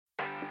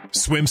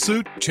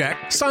Swimsuit? Check.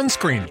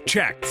 Sunscreen?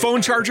 Check. Phone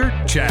charger?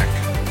 Check.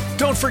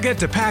 Don't forget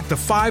to pack the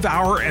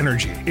 5-Hour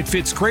Energy. It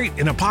fits great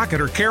in a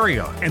pocket or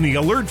carry-on, and the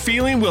alert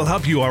feeling will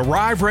help you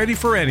arrive ready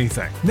for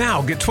anything.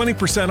 Now get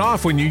 20%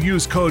 off when you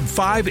use code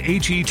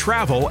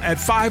 5HETRAVEL at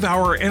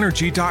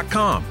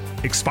 5hourenergy.com.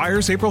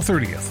 Expires April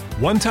 30th.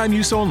 One-time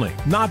use only.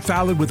 Not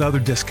valid with other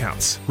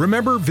discounts.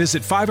 Remember,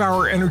 visit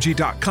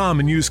 5hourenergy.com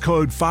and use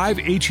code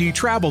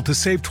 5HETRAVEL to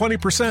save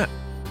 20%.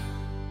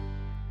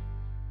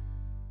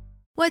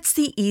 What's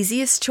the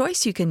easiest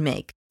choice you can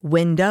make?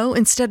 Window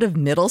instead of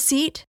middle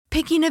seat?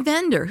 Picking a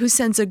vendor who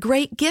sends a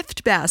great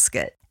gift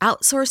basket?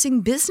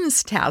 Outsourcing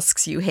business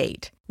tasks you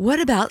hate? What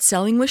about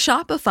selling with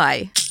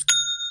Shopify?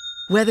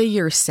 Whether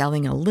you're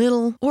selling a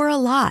little or a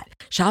lot,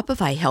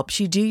 Shopify helps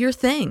you do your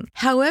thing,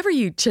 however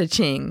you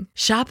cha-ching.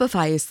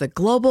 Shopify is the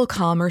global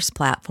commerce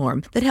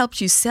platform that helps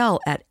you sell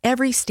at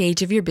every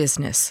stage of your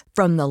business.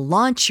 From the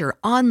launch your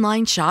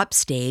online shop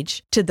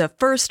stage to the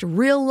first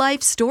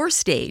real-life store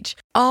stage,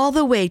 all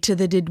the way to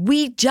the did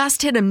we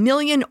just hit a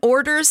million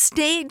orders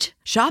stage.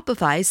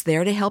 Shopify's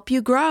there to help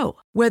you grow.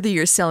 Whether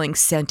you're selling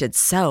scented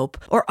soap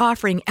or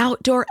offering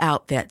outdoor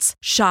outfits,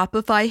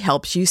 Shopify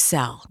helps you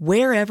sell.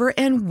 Wherever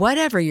and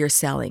whatever you're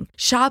selling,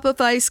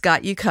 Shopify's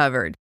got you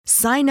covered.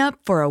 Sign up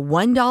for a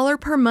 $1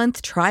 per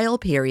month trial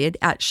period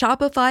at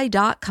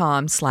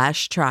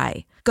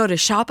shopify.com/try. Go to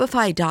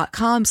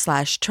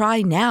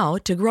shopify.com/try now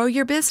to grow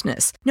your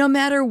business, no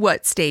matter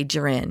what stage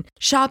you're in.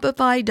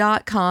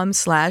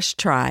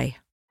 Shopify.com/try.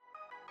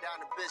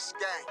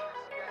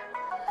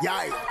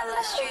 Yikes.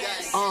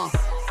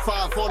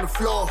 5 on the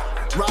floor,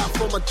 ride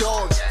for my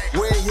dogs.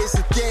 Where here's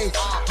the thing,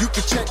 you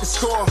can check the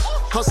score.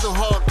 Hustle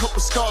hard, couple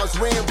scars,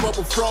 wearing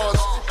bubble frogs.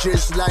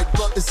 Just like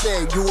Butler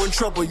said, you in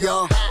trouble,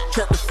 y'all.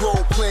 Kept the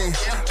floor playing,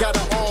 got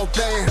it all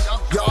band.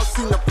 Y'all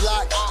seen the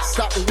block,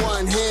 stop with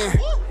one hand.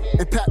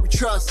 And Pat we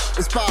trust,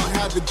 it's power,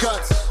 have the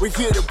guts. We're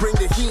here to bring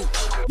the heat,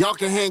 y'all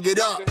can hang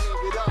it up.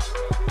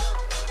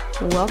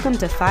 Welcome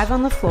to 5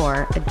 on the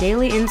Floor, a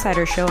daily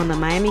insider show on the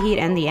Miami Heat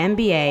and the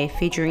NBA,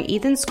 featuring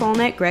Ethan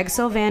Skolnick, Greg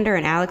Sylvander,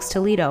 and Alex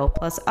Toledo,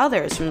 plus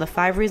others from the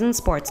 5 Reasons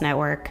Sports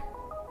Network.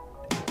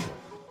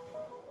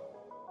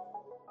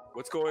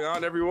 What's going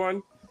on,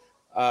 everyone?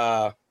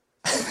 I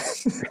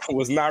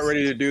was not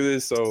ready to do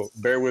this, so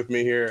bear with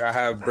me here. I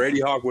have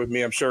Brady Hawk with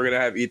me. I'm sure we're going to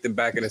have Ethan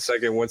back in a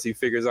second once he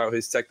figures out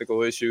his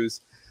technical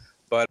issues.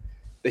 But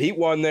the Heat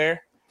won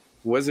there.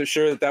 Wasn't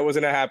sure that was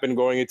going to happen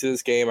going into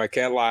this game. I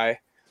can't lie.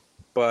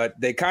 But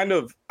they kind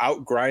of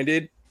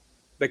outgrinded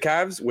the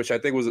Cavs, which I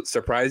think was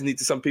surprising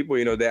to some people.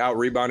 You know, they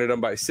out-rebounded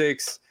them by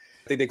 6.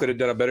 I think they could have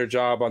done a better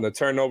job on the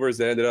turnovers.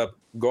 They ended up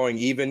going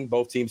even.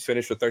 Both teams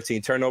finished with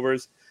 13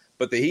 turnovers.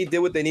 But the Heat did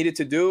what they needed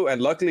to do,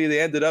 and luckily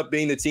they ended up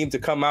being the team to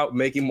come out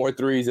making more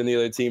threes than the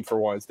other team for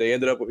once. They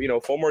ended up with,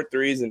 4 more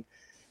threes, and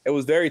it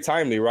was very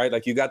timely, right?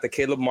 Like, you got the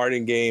Caleb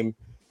Martin game.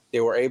 They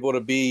were able to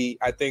be,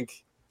 I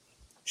think,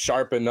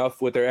 sharp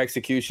enough with their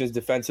executions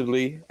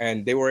defensively,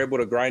 and they were able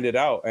to grind it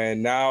out.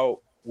 And now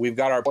we've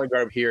got our point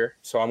guard here,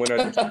 so I'm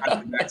going to pass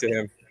it back to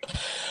him.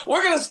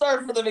 We're going to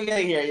start from the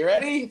beginning here. You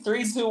ready?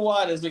 3, 2,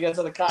 1 as we get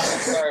to the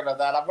comments. Sorry about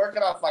that. I'm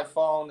working off my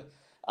phone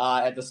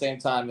at the same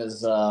time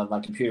as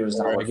my computer is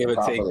not working properly. Give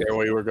a take there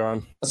while you were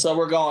gone. So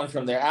we're going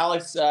from there.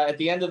 Alex, at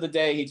the end of the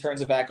day, he turns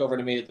it back over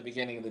to me at the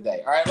beginning of the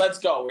day. All right, let's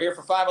go. We're here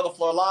for 5 on the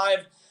Floor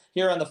Live.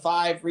 Here on the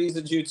 5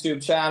 Reasons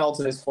YouTube channel.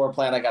 Today's floor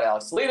plan, I got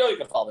Alex Toledo. You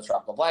can follow the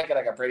Tropical Blanket.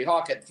 I got Brady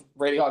Hawk at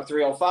Brady Hawk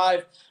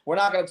 305. We're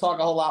not going to talk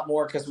a whole lot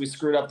more because we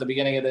screwed up the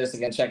beginning of this.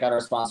 Again, check out our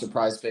sponsor,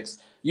 Prize Picks.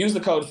 Use the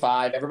code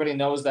 5. Everybody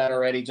knows that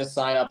already. Just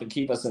sign up and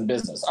keep us in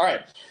business. All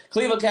right,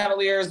 Cleveland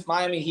Cavaliers,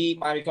 Miami Heat.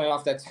 Miami coming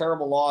off that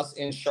terrible loss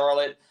in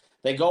Charlotte.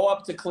 They go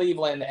up to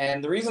Cleveland,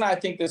 and the reason I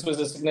think this was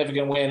a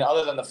significant win,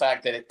 other than the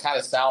fact that it kind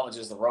of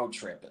salvages the road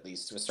trip, at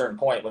least to a certain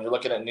point, when you're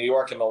looking at New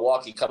York and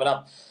Milwaukee coming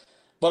up.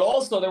 But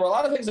also, there were a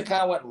lot of things that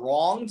kind of went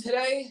wrong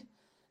today,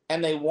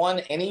 and they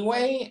won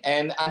anyway.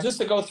 And just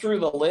to go through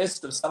the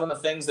list of some of the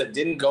things that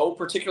didn't go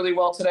particularly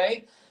well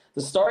today,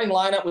 the starting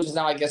lineup, which is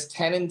now, I guess,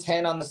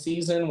 10-10 on the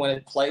season when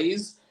it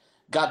plays,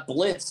 got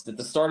blitzed at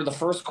the start of the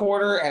first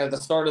quarter and at the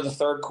start of the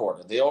third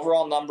quarter. The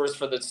overall numbers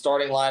for the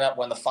starting lineup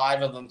when the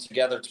 5 of them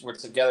were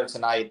together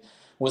tonight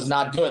was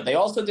not good. They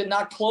also did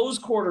not close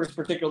quarters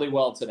particularly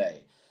well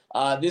today.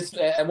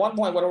 At one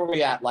point, what were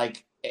we at?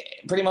 Like,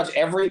 pretty much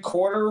every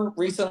quarter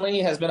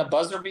recently has been a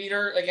buzzer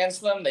beater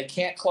against them. They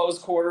can't close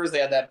quarters. They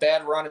had that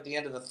bad run at the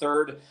end of the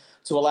third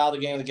to allow the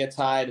game to get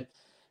tied,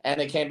 and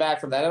they came back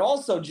from that. And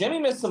also, Jimmy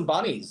missed some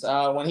bunnies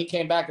when he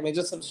came back. I mean,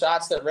 just some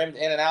shots that rimmed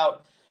in and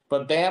out,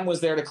 but Bam was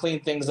there to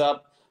clean things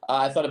up.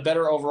 I thought a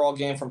better overall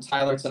game from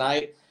Tyler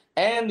tonight.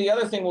 And the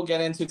other thing we'll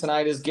get into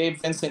tonight is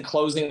Gabe Vincent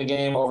closing the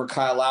game over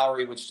Kyle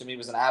Lowry, which to me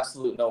was an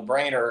absolute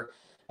no-brainer,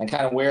 and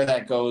kind of where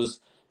that goes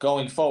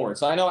going forward.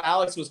 So I know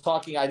Alex was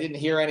talking. I didn't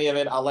hear any of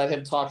it. I'll let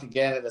him talk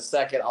again in a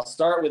second. I'll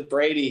start with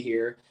Brady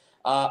here.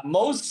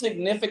 Most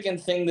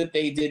significant thing that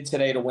they did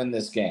today to win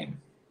this game?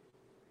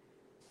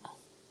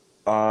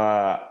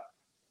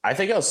 I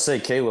think I'll say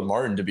Caleb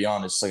Martin, to be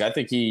honest. Like, I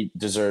think he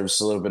deserves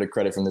a little bit of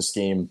credit from this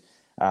game.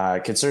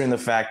 considering the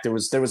fact there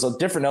was a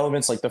different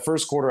elements. Like the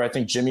first quarter, I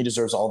think Jimmy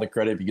deserves all the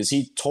credit because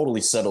he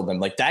totally settled them.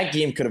 Like that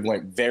game could have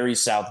went very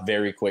south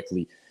very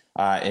quickly.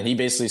 And he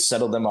basically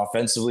settled them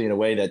offensively in a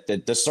way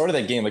that the start of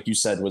that game, like you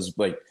said, was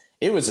like,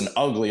 it was an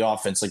ugly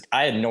offense. Like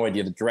I had no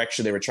idea the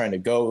direction they were trying to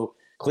go.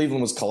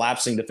 Cleveland was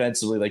collapsing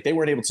defensively. Like they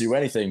weren't able to do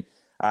anything.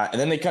 And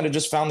then they kind of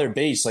just found their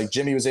base. Like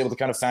Jimmy was able to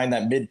kind of find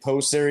that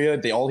mid-post area.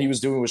 All he was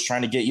doing was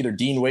trying to get either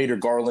Dean Wade or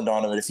Garland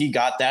on him. And if he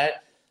got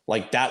that,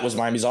 like that was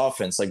Miami's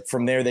offense. Like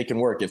from there, they can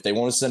work. If they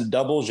want to send a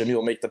double, Jimmy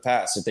will make the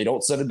pass. If they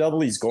don't send a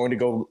double, he's going to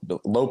go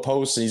low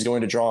post and he's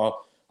going to draw,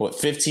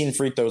 15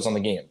 free throws on the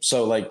game.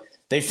 So like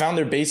they found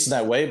their base in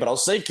that way. But I'll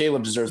say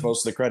Caleb deserves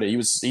most of the credit.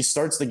 He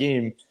starts the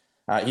game.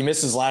 He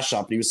missed his last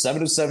shot, but he was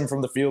 7 of 7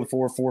 from the field,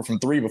 4 of 4 from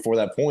 3 before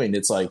that point.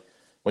 It's like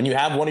when you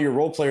have one of your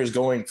role players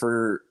going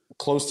for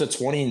close to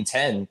 20 and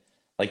 10,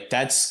 like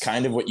that's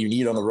kind of what you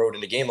need on the road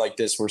in a game like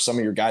this where some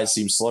of your guys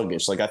seem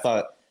sluggish. Like I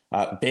thought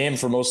Bam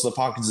for most of the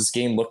pockets of this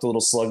game looked a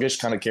little sluggish,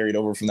 kind of carried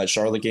over from that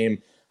Charlotte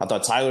game. I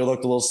thought Tyler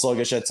looked a little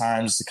sluggish at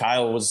times.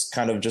 Kyle was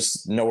kind of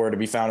just nowhere to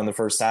be found in the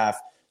first half.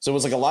 So it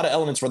was like a lot of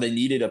elements where they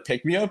needed a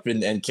pick-me-up,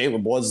 and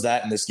Caleb was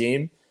that in this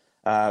game.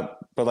 But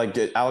like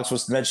Alex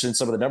was mentioning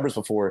some of the numbers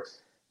before,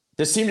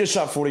 this team just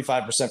shot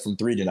 45% from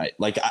 3 tonight.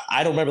 Like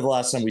I don't remember the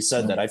last time we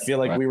said that. I feel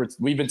like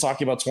we've been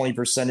talking about 20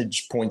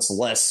 percentage points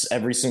less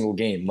every single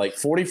game. Like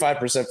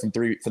 45% from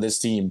 3 for this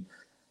team.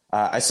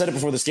 I said it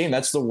before this game.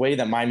 That's the way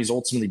that Miami's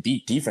ultimately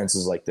beat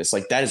defenses like this.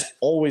 Like that is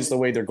always the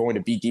way they're going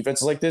to beat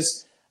defenses like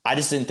this. I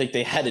just didn't think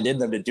they had it in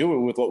them to do it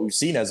with what we've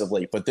seen as of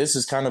late. But this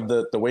is kind of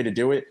the way to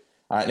do it.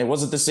 And it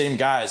wasn't the same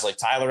guys. Like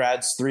Tyler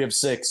adds 3 of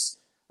 6.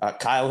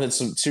 Kyle hits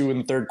some 2 in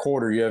the third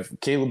quarter. You have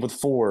Caleb with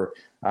 4.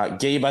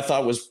 Gabe, I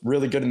thought, was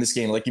really good in this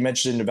game. Like you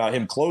mentioned about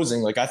him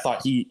closing, like I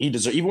thought he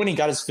deserved, even when he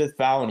got his 5th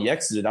foul and he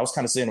exited, I was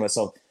kind of saying to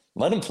myself,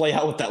 let him play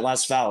out with that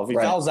last foul. If he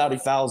fouls out, he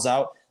fouls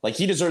out. Like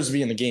he deserves to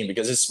be in the game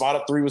because his spot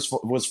up 3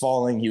 was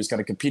falling. He was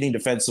kind of competing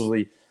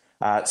defensively.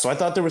 So I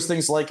thought there was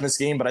things like in this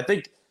game, but I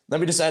think,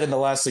 let me just add in the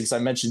last thing, because I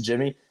mentioned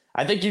Jimmy.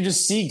 I think you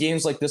just see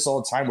games like this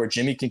all the time where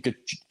Jimmy can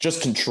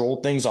just control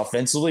things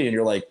offensively, and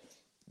you're like,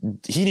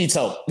 he needs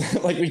help.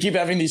 Like we keep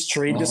having these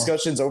trade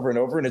discussions over and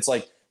over, and it's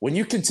like when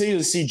you continue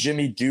to see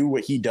Jimmy do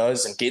what he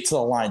does and get to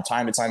the line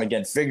time and time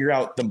again, figure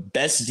out the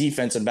best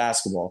defense in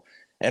basketball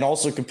and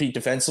also compete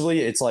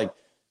defensively, it's like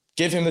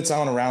give him the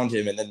talent around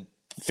him and then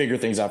figure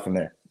things out from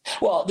there.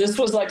 Well, this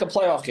was like a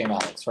playoff game,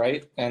 Alex,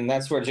 right? And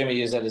that's where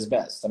Jimmy is at his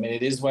best. I mean,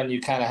 it is when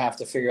you kind of have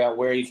to figure out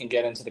where you can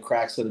get into the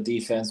cracks of the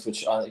defense,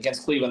 which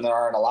against Cleveland there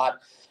aren't a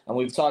lot. And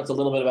we've talked a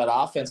little bit about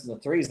offense in the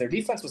threes. Their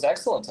defense was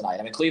excellent tonight.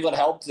 I mean, Cleveland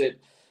helped it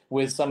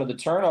with some of the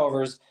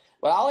turnovers.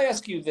 But I'll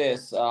ask you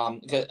this.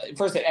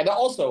 First, and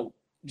also,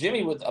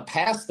 Jimmy with a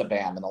pass to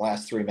Bam in the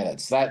last 3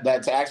 minutes.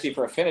 That's actually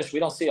for a finish.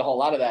 We don't see a whole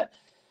lot of that.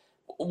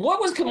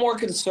 What was more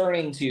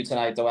concerning to you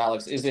tonight, though,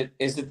 Alex? Is it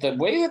the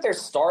way that they're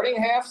starting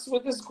halves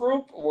with this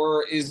group,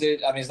 or is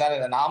it? I mean, is that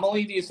an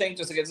anomaly? Do you think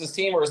just against this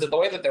team, or is it the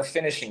way that they're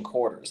finishing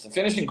quarters? The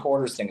finishing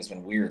quarters thing has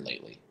been weird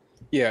lately.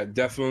 Yeah,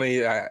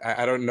 definitely.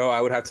 I don't know.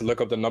 I would have to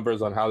look up the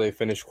numbers on how they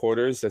finish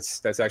quarters.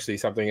 That's actually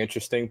something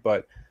interesting.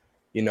 But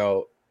you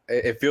know,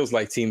 it feels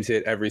like teams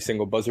hit every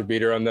single buzzer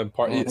beater on them.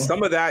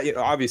 Some of that, you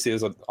know, obviously,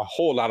 there's a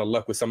whole lot of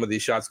luck with some of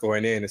these shots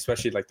going in,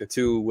 especially like the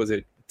 2. Was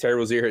it Terry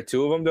Rozier hit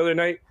 2 of them the other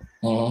night?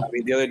 I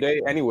mean, the other day.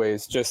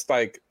 Anyways, just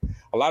like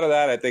a lot of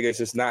that, I think it's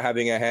just not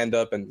having a hand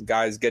up and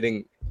guys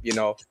getting, you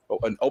know,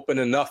 an open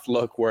enough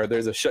look where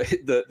there's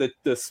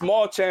the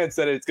small chance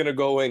that it's gonna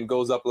go in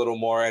goes up a little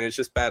more, and it's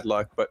just bad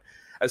luck. But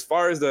as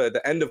far as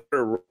the end of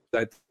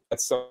that's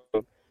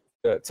something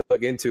to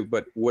look into.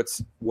 But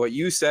what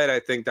you said, I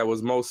think that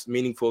was most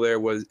meaningful there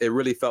was it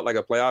really felt like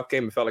a playoff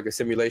game. It felt like a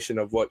simulation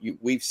of what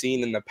we've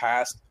seen in the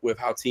past with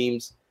how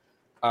teams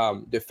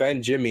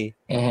defend Jimmy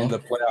in the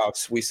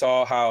playoffs. We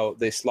saw how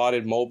they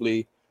slotted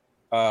Mobley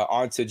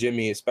onto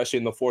Jimmy, especially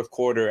in the fourth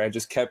quarter, and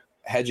just kept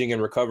hedging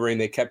and recovering.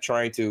 They kept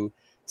trying to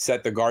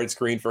set the guard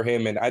screen for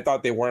him, and I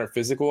thought they weren't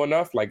physical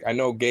enough. Like, I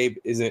know Gabe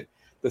isn't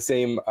the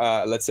same,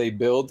 let's say,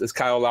 build as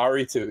Kyle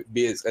Lowry to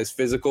be as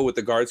physical with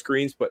the guard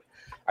screens, but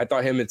I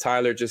thought him and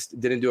Tyler just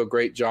didn't do a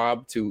great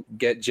job to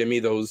get Jimmy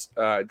those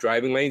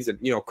driving lanes. And,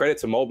 you know, credit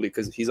to Mobley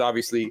because he's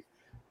obviously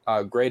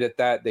great at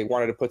that. They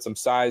wanted to put some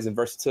size and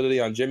versatility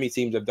on Jimmy.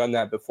 Teams have done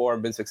that before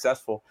and been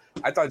successful.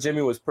 I thought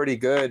Jimmy was pretty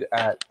good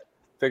at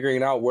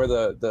figuring out where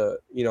the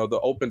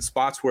open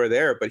spots were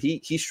there, but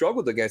he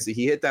struggled against it.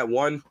 He hit that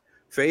one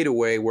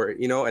fadeaway where,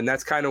 you know, and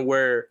that's kind of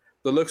where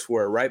the looks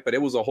were, right? But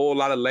it was a whole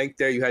lot of length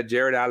there. You had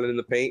Jared Allen in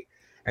the paint.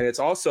 And it's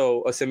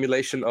also a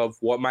simulation of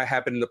what might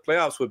happen in the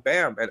playoffs with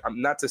Bam. And I'm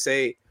not to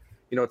say,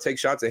 you know, take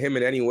shots at him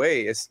in any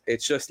way.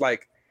 It's just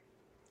like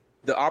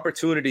the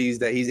opportunities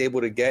that he's able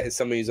to get in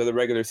some of these other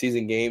regular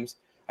season games,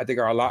 I think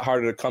are a lot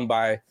harder to come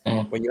by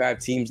when you have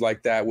teams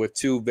like that with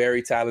two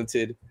very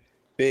talented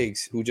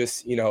bigs who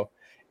just, you know,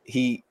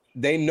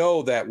 they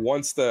know that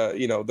once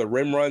the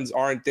rim runs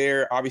aren't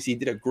there. Obviously, he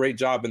did a great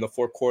job in the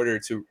fourth quarter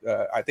to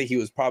I think he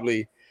was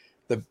probably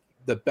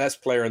the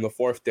best player in the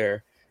fourth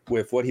there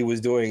with what he was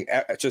doing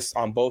just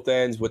on both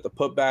ends with the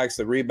putbacks,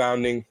 the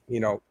rebounding, you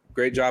know,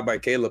 great job by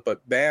Caleb,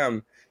 but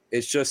Bam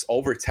is just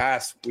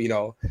overtasked,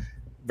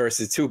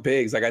 versus two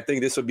bigs. Like, I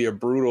think this would be a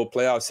brutal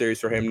playoff series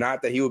for him.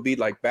 Not that he would be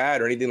like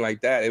bad or anything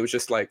like that. It was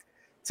just like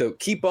to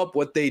keep up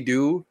what they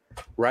do,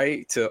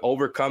 right? To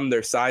overcome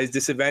their size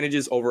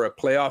disadvantages over a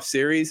playoff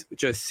series, it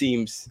just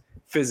seems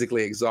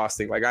physically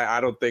exhausting. Like,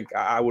 I don't think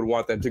I would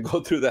want them to go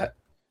through that.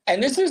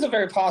 And this is a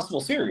very possible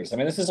series. I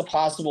mean, this is a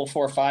possible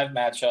 4-5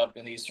 matchup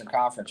in the Eastern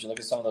Conference. You look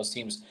at some of those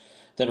teams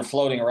that are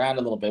floating around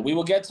a little bit. We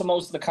will get to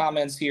most of the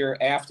comments here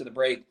after the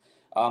break.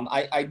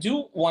 I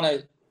do want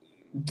to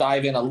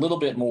dive in a little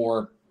bit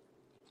more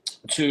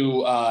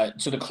to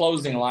the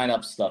closing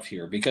lineup stuff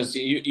here, because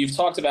you've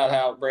talked about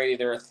how, Brady,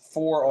 there are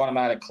 4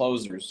 automatic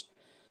closers.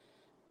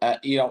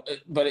 But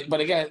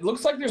again, it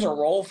looks like there's a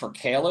role for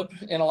Caleb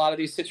in a lot of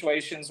these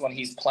situations when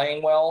he's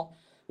playing well.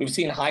 We've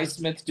seen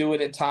Highsmith do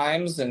it at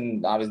times,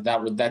 and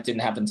obviously that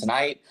didn't happen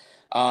tonight.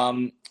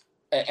 And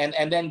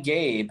then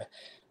Gabe.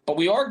 But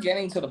we are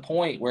getting to the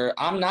point where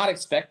I'm not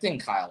expecting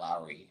Kyle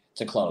Lowry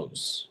to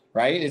close,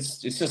 right? It's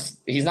just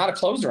he's not a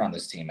closer on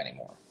this team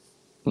anymore.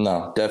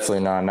 No,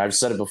 definitely not. And I've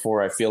said it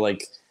before. I feel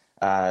like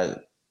the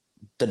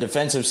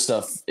defensive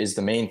stuff is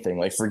the main thing.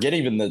 Like, forget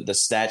even the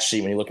stat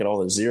sheet when you look at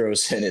all the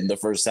zeros in the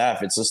first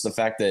half. It's just the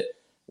fact that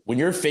when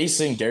you're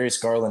facing Darius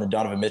Garland and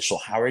Donovan Mitchell,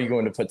 how are you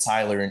going to put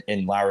Tyler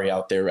and Lowry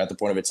out there at the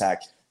point of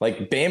attack?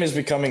 Like, Bam is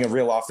becoming a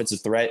real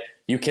offensive threat.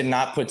 You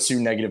cannot put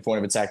 2 negative point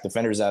of attack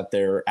defenders out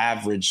there, or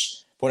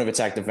average point of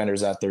attack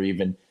defenders out there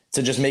even,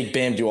 to just make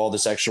Bam do all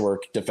this extra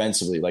work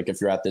defensively, like, if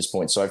you're at this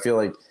point. So I feel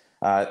like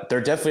they're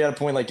definitely at a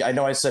point. Like, I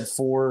know I said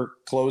 4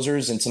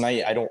 closers, and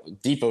tonight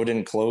Depot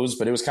didn't close,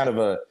 but it was kind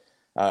of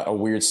a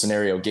weird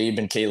scenario. Gabe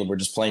and Caleb were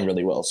just playing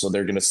really well, so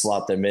they're going to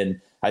slot them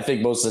in. I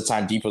think most of the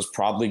time Depot's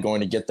probably going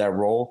to get that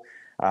role.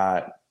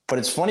 But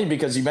it's funny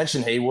because you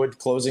mentioned Haywood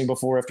closing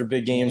before after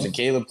big games, and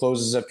Caleb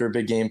closes after a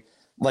big game.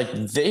 Like,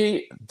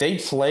 they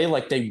play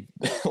like they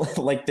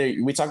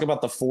we talk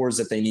about the 4s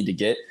that they need to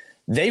get.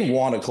 They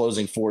want a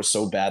closing 4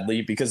 so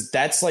badly, because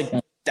that's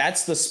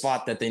the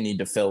spot that they need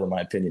to fill, in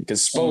my opinion,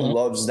 because Spo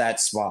loves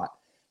that spot,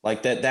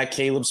 like that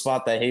Caleb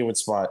spot, that Haywood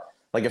spot.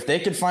 Like, if they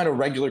could find a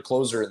regular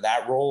closer in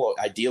that role,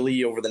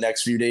 ideally over the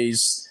next few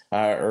days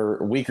or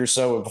a week or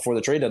so before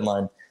the trade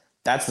deadline,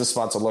 that's the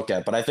spot to look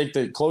at. But I think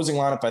the closing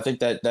lineup, I think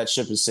that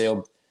ship has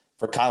sailed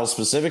for Kyle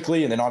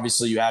specifically, and then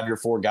obviously you have your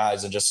 4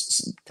 guys and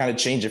just kind of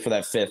change it for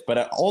that 5th.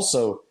 But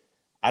also,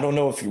 I don't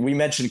know if we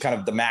mentioned kind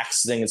of the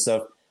Max thing and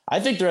stuff. I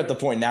think they're at the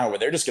point now where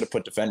they're just going to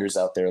put defenders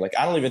out there. Like,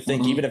 I don't even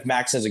think, even if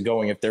Max has it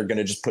going, if they're going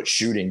to just put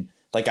shooting.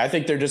 Like, I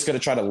think they're just going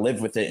to try to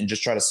live with it and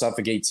just try to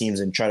suffocate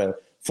teams and try to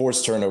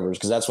force turnovers,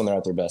 because that's when they're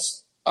at their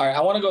best. All right,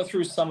 I want to go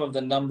through some of the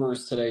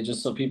numbers today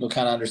just so people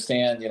kind of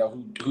understand,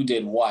 who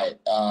did what,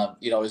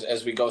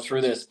 as we go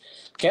through this.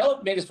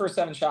 Caleb made his first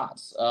 7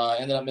 shots,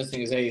 ended up missing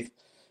his 8th.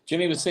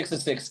 Jimmy was 6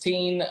 of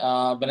 16,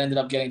 but ended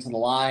up getting to the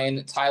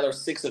line. Tyler,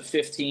 6 of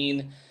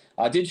 15.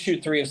 Did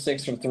shoot 3 of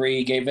 6 from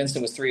 3. Gabe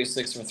Vincent was 3 of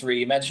 6 from 3.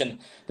 You mentioned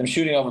them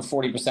shooting over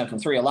 40% from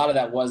 3. A lot of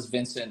that was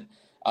Vincent.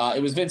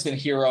 It was Vincent,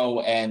 Hero,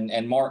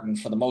 and Martin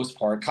for the most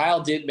part. Kyle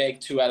did make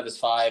 2 out of his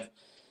 5.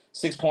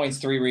 6 points,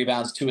 3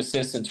 rebounds, 2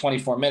 assists in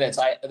 24 minutes.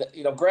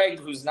 Greg,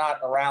 who's not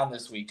around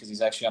this week because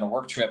he's actually on a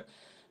work trip,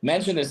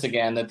 mentioned this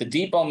again, that the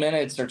Depot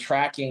minutes are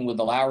tracking with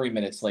the Lowry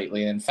minutes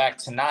lately. And in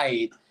fact,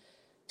 tonight,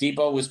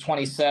 Depot was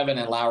 27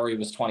 and Lowry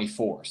was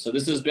 24. So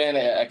this has been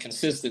a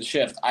consistent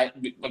shift.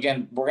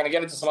 Again, we're going to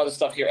get into some other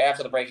stuff here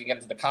after the break and get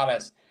into the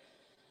comments.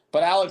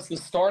 But Alex, the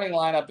starting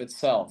lineup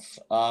itself,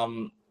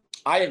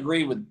 I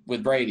agree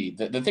with Brady.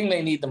 The thing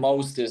they need the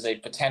most is a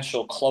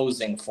potential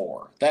closing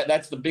 4.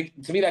 That's the big,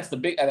 to me, that's the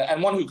big,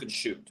 and one who can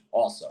shoot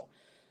also.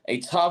 A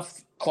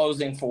tough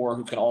closing 4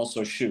 who can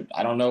also shoot.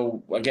 I don't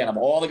know, again, of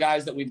all the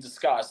guys that we've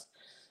discussed,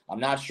 I'm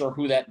not sure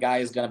who that guy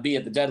is going to be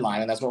at the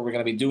deadline, and that's what we're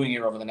going to be doing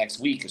here over the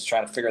next week, is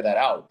trying to figure that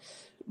out.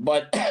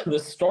 But the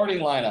starting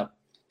lineup,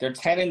 they're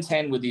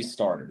 10-10 with these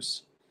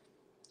starters.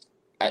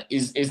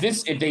 Is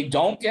this, if they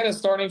don't get a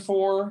starting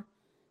 4,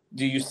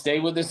 do you stay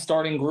with this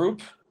starting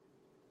group?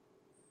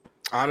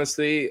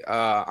 Honestly,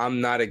 I'm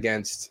not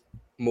against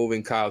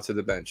moving Kyle to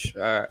the bench.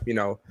 I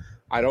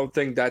don't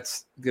think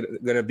that's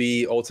going to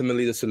be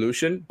ultimately the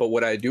solution. But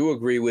what I do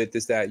agree with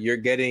is that you're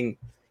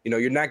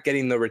not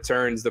getting the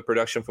returns, the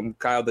production from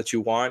Kyle that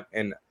you want.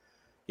 And,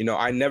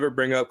 I never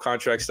bring up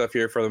contract stuff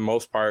here for the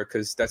most part,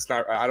 because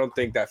I don't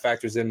think that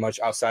factors in much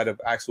outside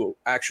of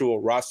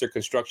actual roster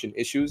construction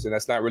issues. And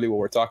that's not really what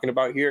we're talking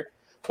about here.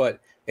 But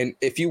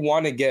if you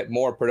want to get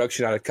more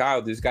production out of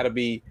Kyle, there's got to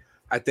be,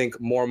 I think,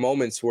 more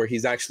moments where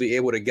he's actually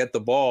able to get the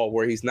ball,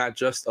 where he's not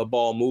just a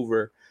ball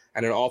mover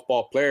and an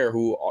off-ball player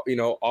who,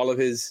 all of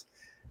his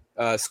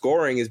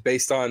scoring is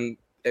based on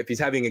if he's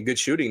having a good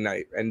shooting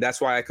night. And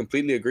that's why I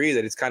completely agree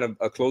that it's kind of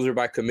a closer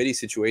by committee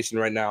situation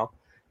right now.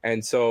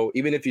 And so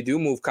even if you do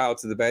move Kyle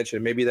to the bench,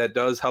 and maybe that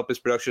does help his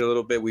production a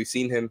little bit, we've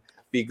seen him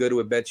be good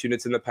with bench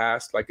units in the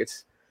past.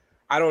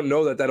 I don't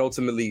know that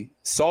ultimately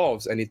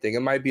solves anything. It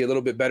might be a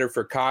little bit better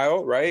for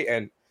Kyle,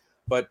 right?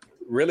 But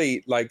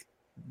really,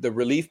 the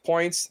relief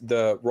points,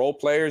 the role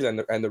players and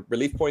the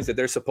relief points that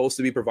they're supposed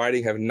to be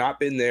providing have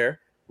not been there,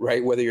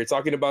 right? Whether you're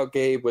talking about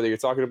Gabe, whether you're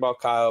talking about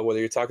Kyle, whether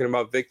you're talking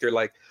about Victor,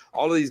 like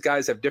all of these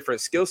guys have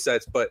different skill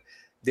sets, but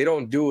they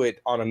don't do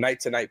it on a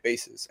night-to-night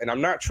basis. And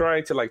I'm not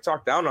trying to like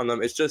talk down on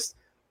them. It's just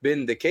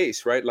been the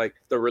case, right? Like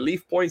the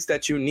relief points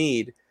that you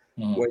need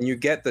when you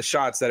get the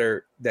shots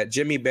that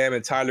Jimmy, Bam,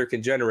 and Tyler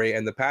can generate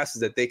and the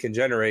passes that they can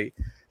generate,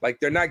 like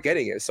they're not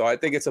getting it. So I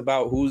think it's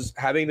about who's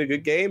having a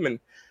good game, and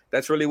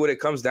that's really what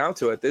it comes down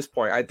to at this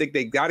point. I think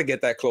they got to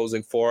get that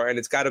closing four, and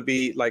it's got to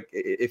be like,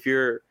 if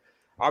you're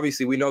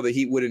obviously, we know that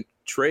he wouldn't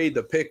trade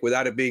the pick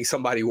without it being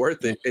somebody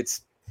worth it.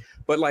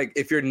 But like,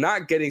 if you're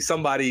not getting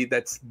somebody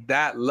that's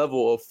that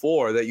level of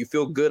four, that you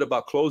feel good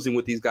about closing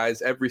with these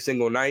guys every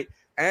single night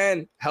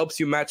and helps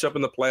you match up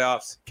in the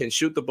playoffs, can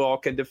shoot the ball,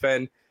 can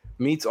defend,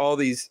 meets all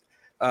these,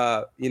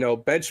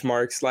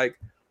 benchmarks, like,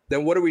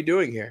 then what are we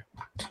doing here?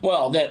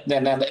 Well,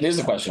 then that is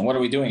the question. What are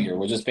we doing here?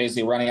 We're just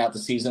basically running out the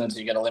season until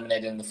you get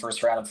eliminated in the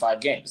first round of 5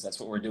 games. That's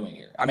what we're doing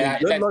here. I mean,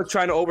 good luck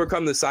trying to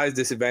overcome the size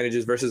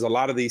disadvantages versus a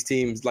lot of these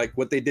teams, like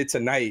what they did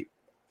tonight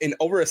in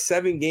over a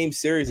 7-game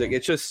series. Like,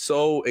 it's just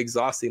so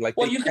exhausting. Like,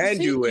 you can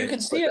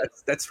see it.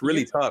 That's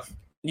really tough.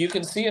 You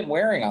can see it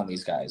wearing on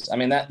these guys. I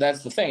mean,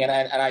 that's the thing. And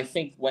I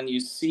think when you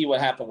see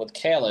what happened with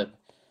Caleb,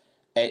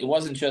 it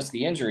wasn't just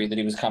the injury that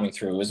he was coming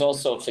through. It was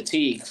also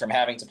fatigue from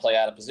having to play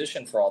out of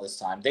position for all this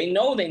time. They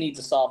know they need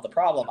to solve the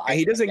problem. And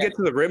he doesn't get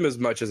to the rim as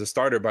much as a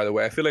starter, by the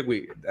way. I feel like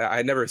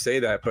I never say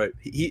that, but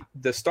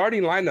the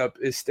starting lineup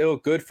is still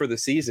good for the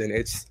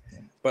season.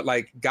 But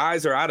like,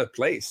 guys are out of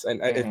place.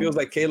 And it feels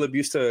like Caleb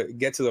used to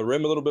get to the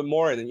rim a little bit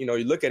more. And, you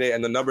look at it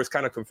and the numbers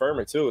kind of confirm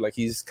it too. Like,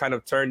 he's kind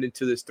of turned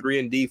into this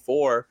 3-and-D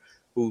 4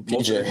 who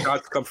most of the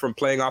shots come from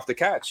playing off the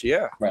catch.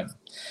 Yeah. Right.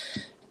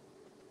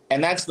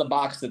 And that's the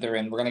box that they're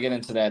in. We're going to get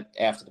into that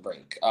after the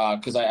break,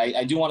 because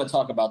I do want to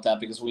talk about that,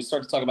 because when we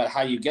start to talk about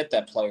how you get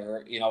that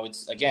player,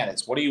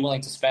 it's what are you willing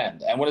to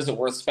spend and what is it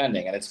worth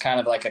spending? And it's kind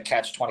of like a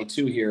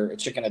catch-22 here, a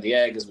chicken or the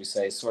egg, as we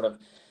say, sort of.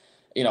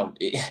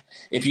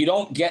 If you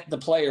don't get the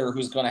player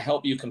who's going to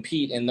help you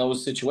compete in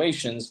those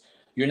situations,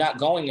 you're not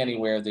going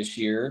anywhere this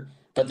year.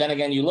 But then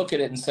again, you look at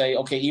it and say,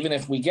 okay, even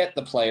if we get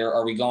the player,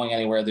 are we going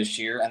anywhere this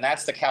year? And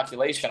that's the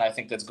calculation I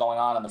think that's going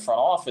on in the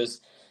front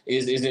office.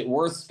 Is it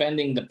worth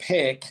spending the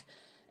pick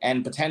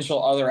and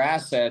potential other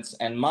assets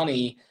and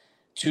money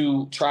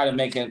to try to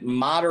make a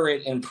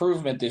moderate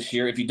improvement this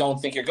year if you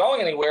don't think you're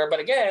going anywhere? But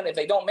again, if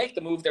they don't make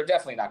the move, they're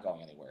definitely not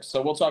going anywhere. So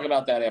we'll talk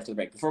about that after the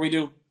break. Before we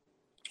do,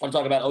 I want to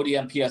talk about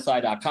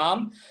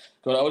ODMPSI.com.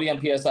 Go to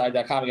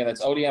ODMPSI.com. Again,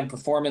 that's ODM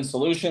Performance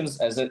Solutions.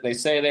 As they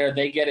say there,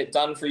 they get it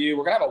done for you.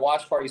 We're going to have a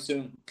watch party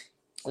soon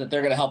that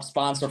they're going to help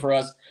sponsor for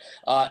us.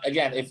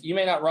 Again, if you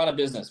may not run a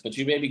business, but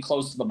you may be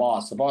close to the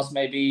boss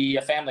may be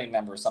a family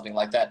member or something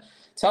like that,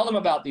 tell them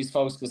about these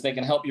folks, because they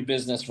can help your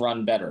business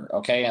run better,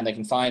 okay? And they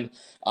can find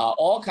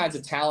all kinds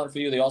of talent for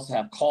you. They also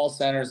have call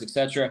centers,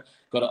 etc.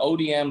 Go to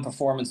ODM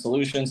Performance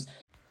Solutions.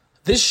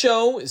 This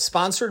show is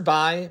sponsored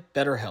by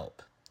BetterHelp.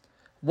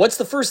 What's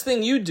the first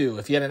thing you do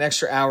if you had an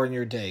extra hour in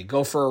your day?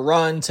 Go for a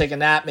run, take a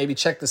nap, maybe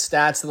check the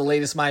stats of the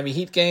latest Miami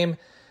Heat game?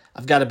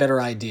 I've got a better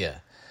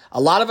idea.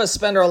 A lot of us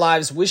spend our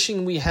lives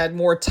wishing we had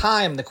more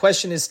time. The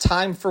question is,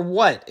 time for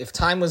what? If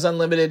time was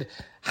unlimited,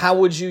 how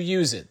would you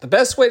use it? The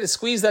best way to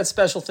squeeze that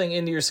special thing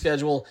into your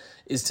schedule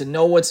is to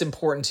know what's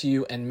important to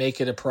you and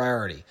make it a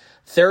priority.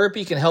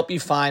 Therapy can help you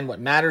find what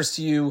matters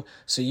to you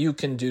so you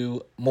can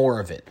do more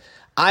of it.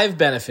 I've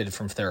benefited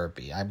from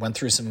therapy. I went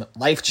through some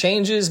life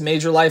changes,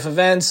 major life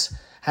events,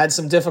 had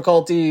some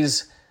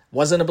difficulties,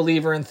 wasn't a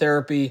believer in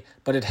therapy,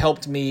 but it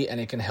helped me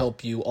and it can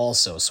help you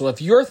also. So if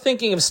you're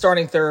thinking of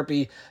starting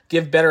therapy,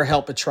 give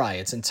BetterHelp a try.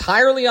 It's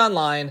entirely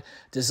online,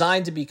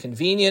 designed to be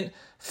convenient,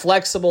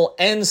 flexible,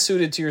 and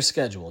suited to your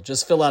schedule.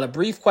 Just fill out a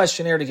brief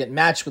questionnaire to get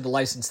matched with a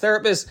licensed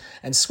therapist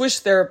and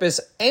switch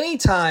therapists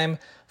anytime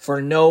for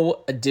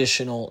no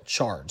additional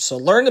charge. So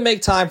learn to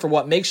make time for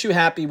what makes you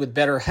happy with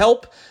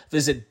BetterHelp.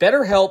 Visit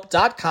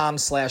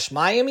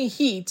BetterHelp.com/Miami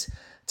Heat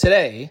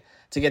today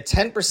to get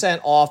 10%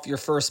 off your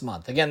first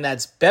month. Again,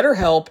 that's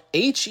BetterHelp,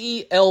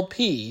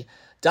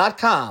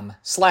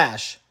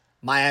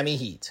 HELP.com/Miami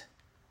Heat.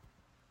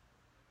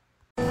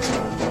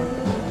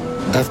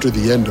 After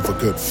the end of a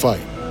good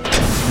fight,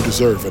 you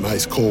deserve an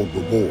ice-cold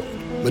reward.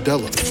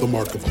 Modelo is the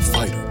mark of a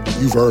fighter.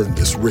 You've earned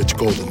this rich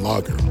golden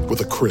lager with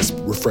a crisp,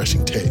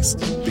 refreshing taste.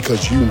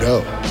 Because you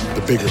know,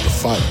 the bigger the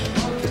fight,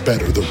 the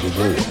better the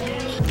reward.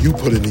 You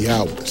put in the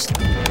hours,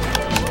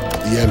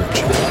 the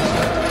energy,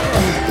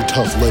 the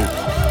tough labor.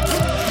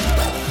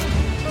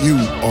 You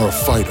are a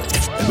fighter,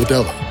 and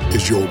Modelo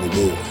is your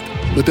reward.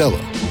 Modelo,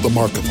 the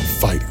mark of a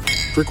fighter.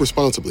 Drink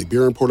responsibly.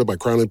 Beer imported by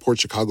Crown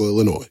Imports, Chicago,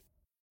 Illinois.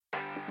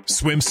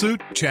 Swimsuit?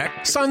 Check.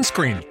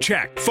 Sunscreen?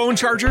 Check. Phone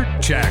charger?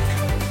 Check.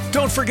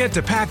 Don't forget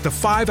to pack the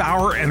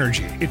 5-Hour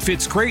Energy. It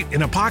fits great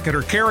in a pocket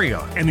or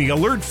carry-on, and the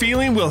alert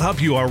feeling will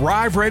help you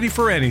arrive ready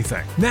for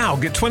anything. Now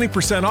get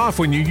 20% off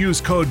when you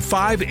use code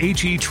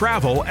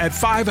 5HETRAVEL at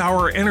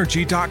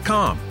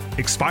 5hourenergy.com.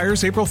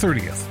 Expires April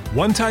 30th.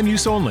 One-time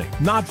use only.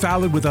 Not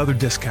valid with other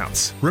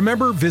discounts.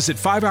 Remember, visit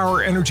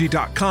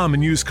 5hourenergy.com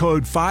and use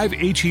code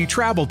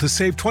 5HETRAVEL to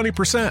save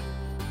 20%.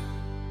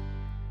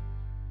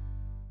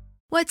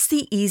 What's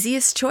the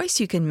easiest choice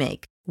you can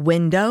make?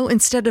 Window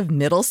instead of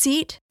middle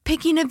seat?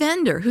 Picking a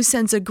vendor who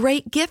sends a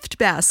great gift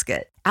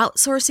basket?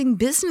 Outsourcing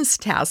business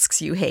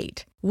tasks you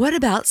hate? What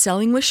about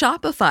selling with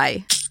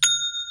Shopify?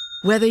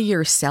 Whether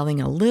you're selling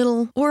a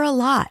little or a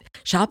lot,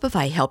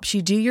 Shopify helps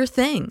you do your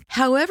thing,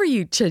 however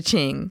you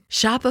cha-ching.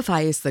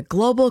 Shopify is the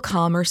global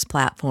commerce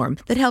platform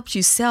that helps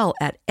you sell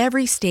at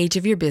every stage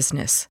of your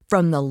business.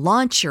 From the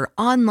launch your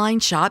online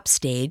shop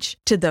stage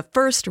to the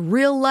first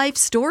real-life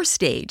store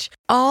stage,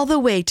 all the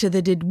way to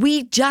the did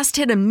we just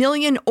hit 1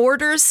 million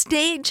orders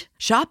stage.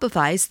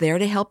 Shopify's there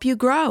to help you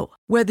grow.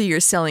 Whether you're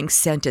selling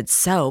scented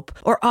soap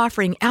or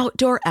offering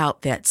outdoor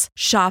outfits,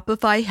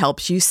 Shopify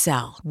helps you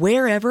sell.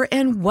 Wherever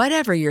and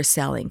whatever you're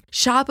selling,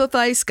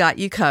 Shopify's got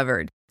you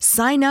covered.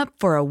 Sign up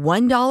for a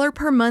 $1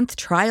 per month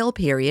trial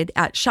period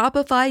at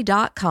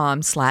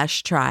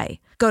shopify.com/try.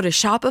 Go to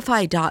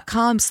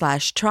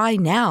shopify.com/try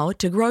now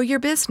to grow your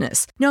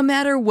business, no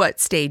matter what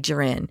stage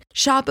you're in.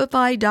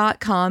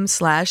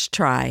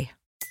 Shopify.com/try.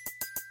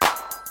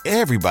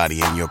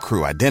 Everybody in your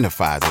crew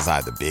identifies as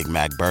either Big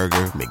Mac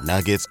Burger,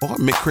 McNuggets, or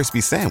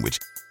McCrispy Sandwich.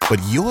 But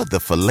you're the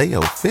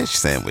Filet-O-Fish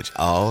Sandwich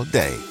all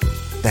day.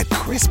 That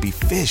crispy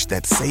fish,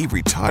 that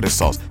savory tartar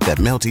sauce, that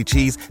melty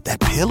cheese,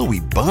 that pillowy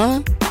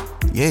bun.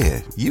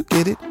 Yeah, you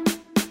get it.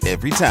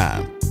 Every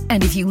time.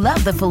 And if you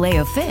love the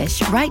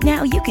Filet-O-Fish, right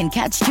now you can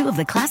catch 2 of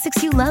the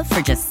classics you love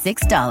for just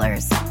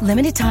 $6.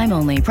 Limited time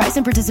only. Price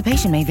and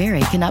participation may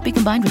vary. Cannot be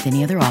combined with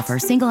any other offer.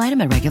 Single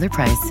item at regular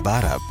price.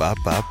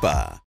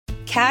 Ba-da-ba-ba-ba.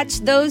 Catch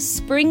those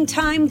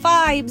springtime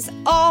vibes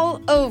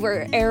all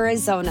over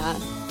Arizona.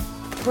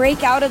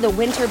 Break out of the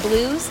winter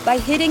blues by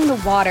hitting the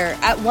water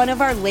at one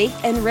of our lake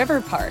and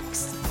river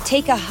parks.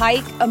 Take a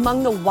hike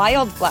among the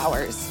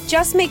wildflowers.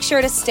 Just make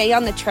sure to stay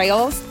on the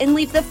trails and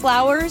leave the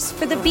flowers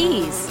for the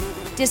bees.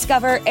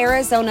 Discover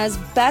Arizona's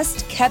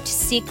best kept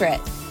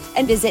secret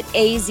and visit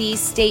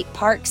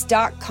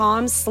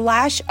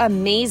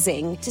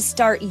azstateparks.com/amazing to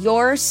start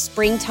your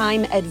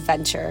springtime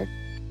adventure.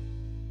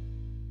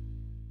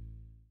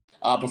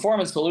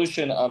 Performance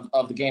solution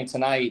of the game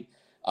tonight,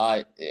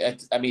 to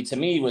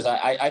me, was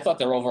I thought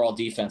their overall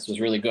defense was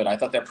really good. I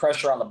thought their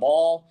pressure on the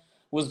ball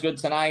was good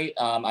tonight.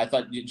 I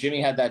thought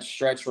Jimmy had that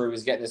stretch where he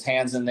was getting his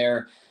hands in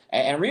there.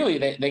 And really,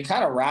 they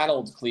kind of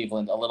rattled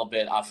Cleveland a little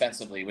bit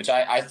offensively, which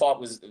I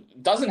thought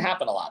doesn't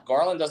happen a lot.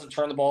 Garland doesn't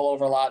turn the ball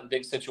over a lot in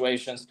big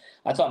situations.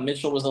 I thought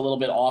Mitchell was a little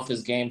bit off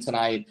his game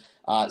tonight.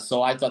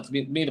 So I thought, to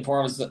me, the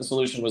performance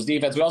solution was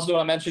defense. We also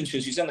want to mention,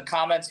 she's in the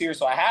comments here,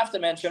 so I have to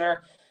mention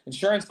her.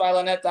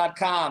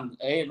 InsuranceByLynette.com.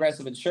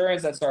 Aggressive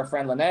Insurance. That's our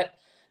friend Lynette.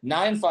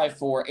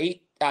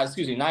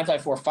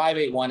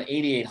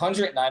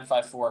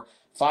 954-581-8800.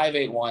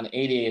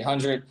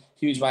 954-581-8800.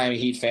 Huge Miami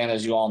Heat fan,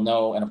 as you all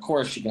know. And, of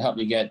course, she can help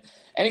you get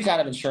any kind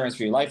of insurance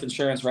for you. Life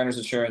insurance, renter's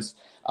insurance,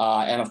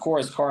 and, of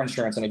course, car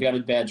insurance. And if you have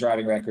a bad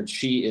driving record,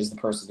 she is the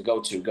person to go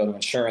to. Go to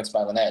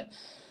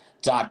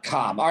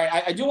InsuranceByLynette.com. All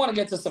right, I do want to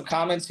get to some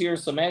comments here.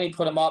 So Manny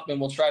put them up, and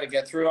we'll try to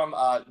get through them.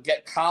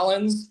 Get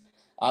Collins.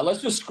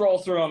 Let's just scroll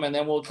through them, and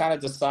then we'll kind of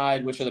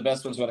decide which are the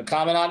best ones we want to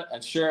comment on.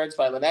 Insurance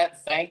by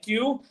Lynette, thank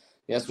you.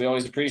 Yes, we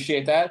always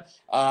appreciate that.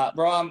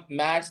 Brom,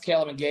 Max,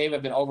 Caleb, and Gabe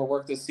have been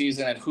overworked this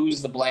season, and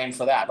who's the blame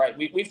for that? Right?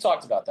 We've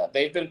talked about that.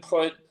 They've been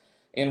put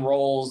in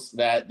roles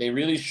that they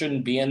really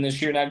shouldn't be in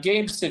this year. Now,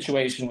 Gabe's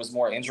situation was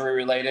more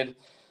injury-related,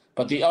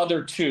 but the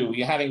other two,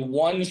 you're having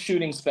one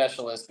shooting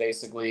specialist,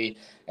 basically,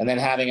 and then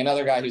having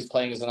another guy who's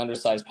playing as an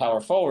undersized power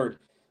forward.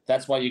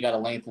 That's why you got to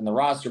lengthen the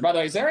roster. By the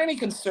way, is there any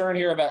concern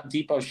here about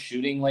Depot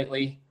shooting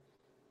lately?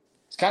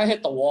 He's kind of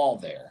hit the wall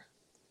there.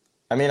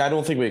 I mean, I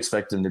don't think we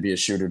expect him to be a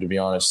shooter, to be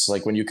honest.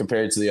 Like, when you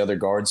compare it to the other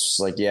guards,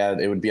 like, yeah,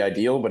 it would be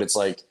ideal, but it's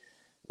like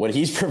what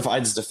he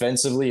provides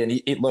defensively.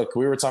 And look,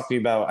 we were talking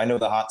about, I know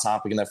the hot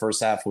topic in that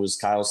first half was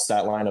Kyle's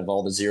stat line of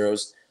all the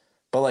zeros.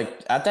 But,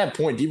 like, at that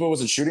point, Depot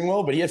wasn't shooting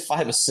well, but he had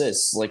 5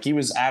 assists. Like, he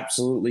was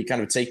absolutely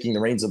kind of taking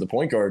the reins of the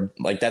point guard,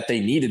 like, that they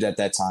needed at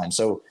that time.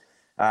 So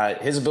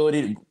his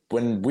ability,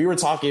 when we were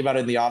talking about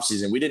it in the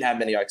offseason, we didn't have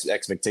many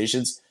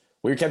expectations.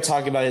 We kept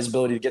talking about his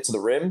ability to get to the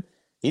rim.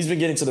 He's been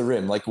getting to the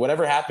rim. Like,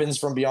 whatever happens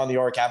from beyond the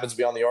arc happens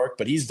beyond the arc,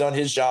 but he's done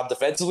his job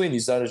defensively, and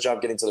he's done his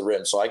job getting to the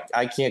rim. So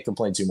I can't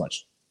complain too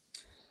much.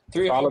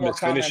 3 or 4 more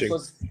comments.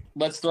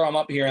 Let's throw them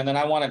up here, and then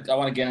I want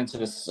to get into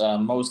this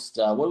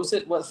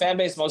what fan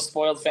base, most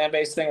spoiled fan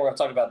base thing. We're going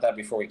to talk about that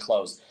before we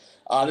close.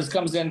 This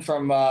comes in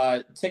from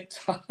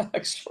TikTok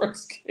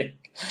Shorts Kick.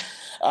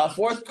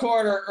 Fourth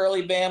quarter,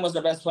 early Bam was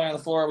our best player on the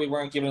floor. We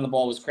weren't giving him the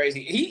ball. It was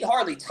crazy. He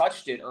hardly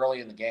touched it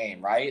early in the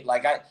game, right?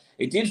 Like,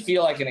 it did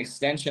feel like an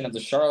extension of the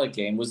Charlotte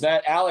game. Was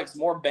that, Alex,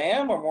 more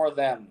Bam or more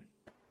them?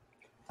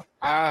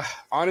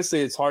 Honestly,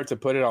 it's hard to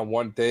put it on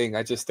one thing.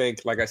 I just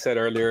think, like I said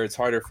earlier, it's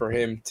harder for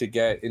him to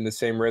get in the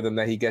same rhythm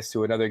that he gets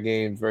to in other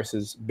games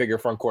versus bigger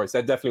front courts.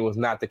 That definitely was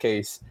not the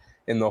case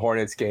in the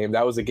Hornets game.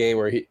 That was a game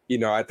where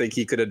I think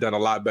he could have done a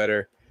lot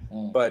better.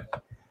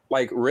 But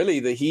like, really,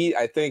 the Heat,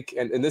 I think,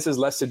 and this is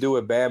less to do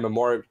with Bam and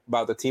more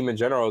about the team in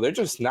general, they're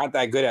just not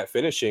that good at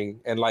finishing.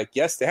 And, like,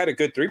 yes, they had a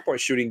good three-point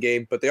shooting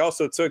game, but they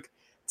also took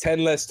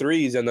 10 less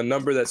threes and the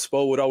number that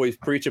Spo would always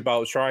preach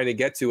about trying to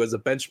get to as a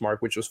benchmark,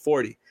 which was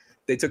 40.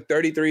 They took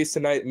 30 threes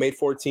tonight, made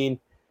 14.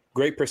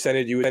 Great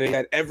percentage. You would do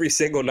that every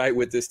single night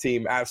with this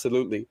team,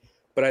 absolutely.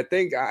 But I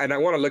think, and I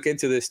want to look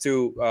into this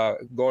too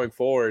going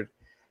forward,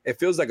 it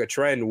feels like a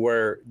trend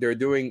where they're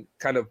doing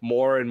kind of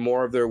more and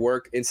more of their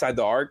work inside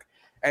the arc.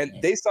 And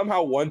they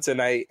somehow won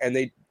tonight, and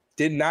they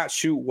did not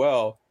shoot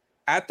well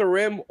at the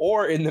rim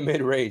or in the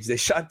mid-range. They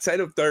shot 10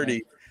 of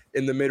 30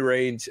 in the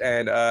mid-range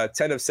and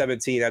 10 of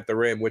 17 at the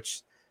rim,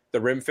 which the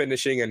rim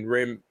finishing and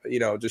rim,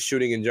 just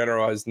shooting in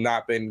general has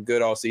not been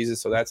good all season.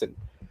 So that's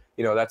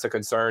a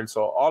concern.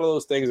 So all of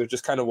those things are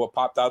just kind of what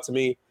popped out to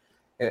me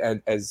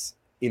and as,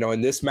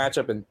 in this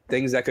matchup and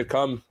things that could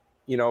come,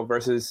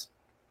 versus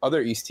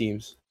other East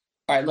teams.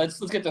 All right, let's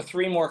get to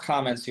 3 more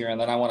comments here, and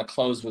then I want to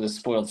close with a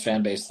spoiled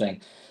fan base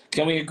thing.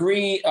 Can we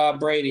agree,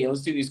 Brady,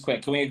 let's do these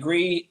quick. Can we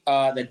agree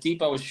that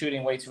Depot was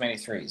shooting way too many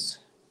threes?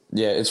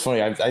 Yeah, it's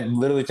funny. I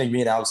literally think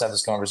me and Alex have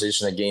this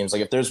conversation at games.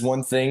 Like, if there's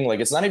one thing, like,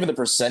 it's not even the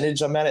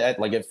percentage I'm at.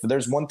 Like, if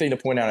there's one thing to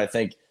point out, I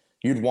think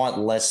you'd want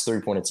less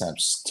 3-point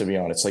attempts, to be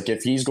honest. Like,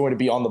 if he's going to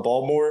be on the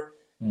ball more,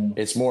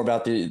 it's more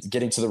about the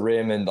getting to the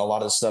rim and a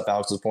lot of the stuff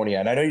Alex was pointing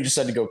at. And I know you just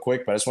said to go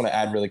quick, but I just want to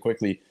add really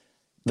quickly.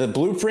 The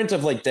blueprint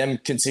of, like, them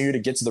continue to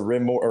get to the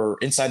rim more or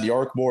inside the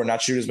arc more and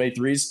not shoot as many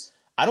threes,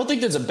 I don't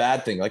think that's a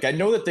bad thing. Like, I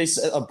know that they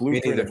set a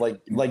blueprint of,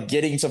 like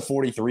getting to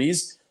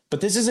 43s,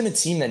 but this isn't a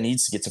team that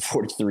needs to get to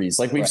 43s.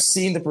 Like, we've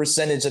seen the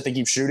percentage that they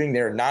keep shooting.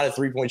 They're not a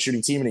 3-point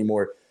shooting team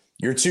anymore.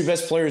 Your 2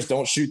 best players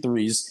don't shoot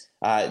threes.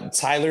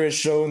 Tyler has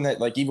shown that,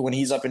 like, even when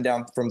he's up and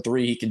down from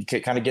 3, he can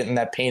kind of get in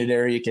that painted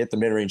area, he can hit the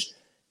mid-range.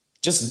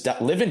 Just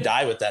live and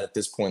die with that at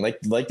this point.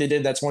 Like they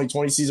did that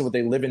 2020 season where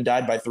they live and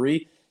died by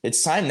 3.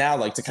 It's time now,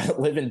 like, to kind of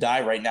live and die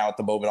right now at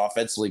the moment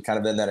offensively, kind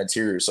of in that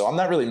interior. So I'm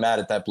not really mad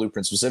at that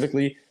blueprint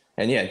specifically.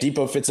 And, yeah,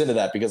 Depot fits into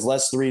that because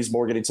less threes,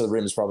 more getting to the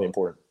rim is probably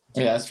important.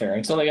 Yeah, that's fair.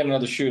 Until they get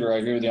another shooter, I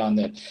agree with you on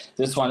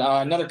this one.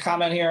 Another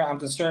comment here. I'm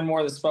concerned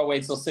more that Spo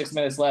waits till 6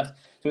 minutes left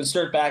to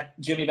insert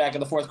Jimmy back in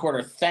the fourth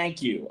quarter.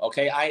 Thank you.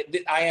 Okay, I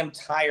am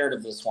tired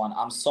of this one.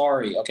 I'm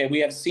sorry. Okay, we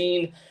have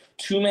seen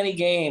too many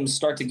games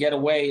start to get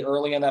away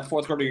early in that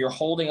fourth quarter. You're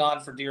holding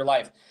on for dear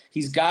life.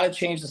 He's got to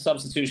change the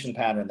substitution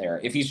pattern there.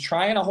 If he's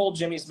trying to hold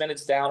Jimmy's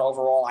minutes down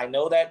overall, I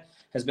know that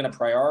has been a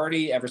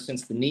priority ever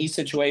since the knee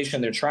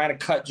situation. They're trying to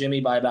cut Jimmy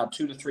by about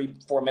 2 to 3,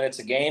 4 minutes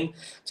a game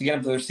to get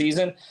him to their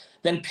season.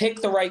 Then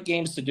pick the right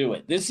games to do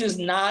it. This is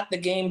not the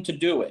game to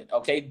do it,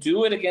 okay?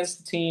 Do it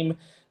against a team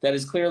that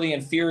is clearly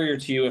inferior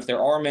to you, if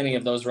there are many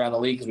of those around the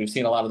league, because we've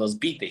seen a lot of those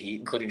beat the Heat,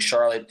 including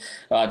Charlotte,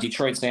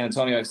 Detroit, San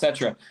Antonio,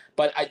 etc.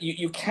 But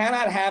you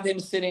cannot have him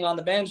sitting on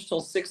the bench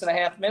till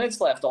 6.5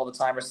 minutes left all the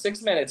time, or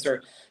 6 minutes,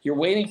 or you're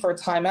waiting for a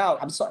timeout.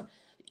 I'm sorry.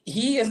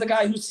 He is the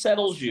guy who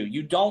settles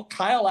you.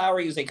 Kyle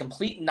Lowry is a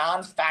complete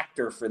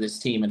non-factor for this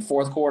team in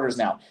fourth quarters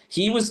now.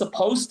 He was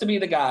supposed to be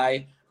the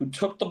guy who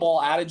took the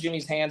ball out of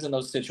Jimmy's hands in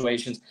those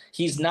situations.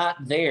 He's not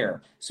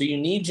there. So you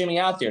need Jimmy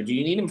out there. Do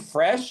you need him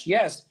fresh?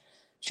 Yes.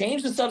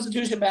 Change the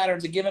substitution pattern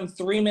to give him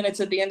 3 minutes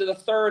at the end of the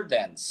third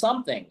then.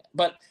 Something.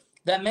 But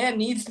that man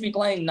needs to be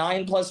playing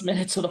 9+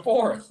 minutes of the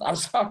fourth. I'm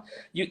sorry.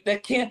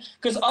 That can't,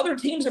 because other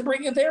teams are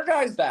bringing their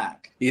guys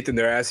back. Ethan,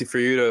 they're asking for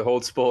you to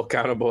hold Spo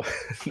accountable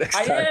next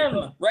time. I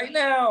am right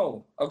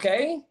now.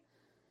 Okay?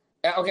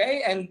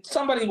 Okay? And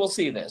somebody will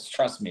see this.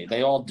 Trust me.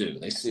 They all do.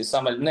 They see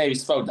somebody. Maybe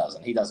Spo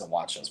doesn't. He doesn't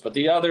watch us. But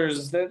the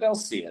others, they'll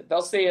see it.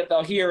 They'll see it.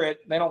 They'll hear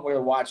it. They don't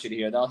really watch it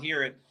here. They'll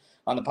hear it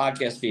on the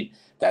podcast feed.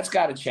 That's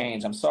got to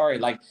change. I'm sorry.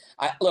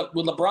 Look,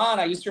 with LeBron,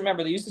 I used to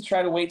remember they used to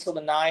try to wait till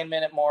the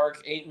 9-minute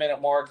mark, 8-minute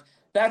mark.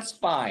 That's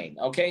fine,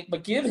 okay?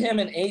 But give him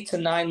an 8 to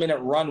 9 minute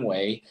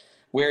runway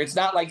where it's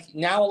not like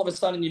now all of a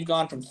sudden you've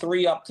gone from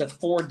 3 up to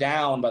 4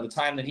 down by the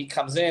time that he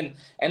comes in,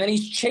 and then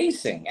he's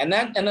chasing. And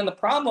then the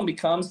problem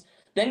becomes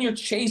then you're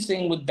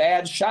chasing with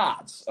bad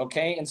shots,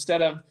 okay?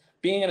 Instead of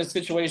being in a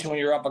situation where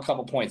you're up a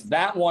couple points.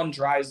 That one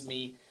drives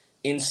me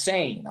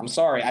insane. I'm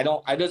sorry. I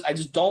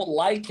just don't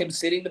like him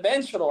sitting the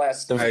bench for the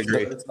last 3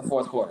 minutes in the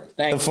fourth quarter.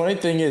 The funny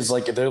thing is,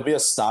 like, there'll be a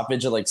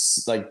stoppage at like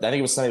I think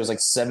it was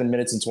like 7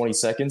 minutes and 20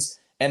 seconds.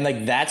 And,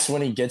 like, that's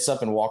when he gets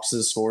up and walks to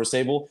the scorer's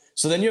table.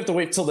 So then you have to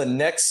wait till the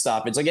next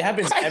stoppage. Like, it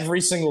happens every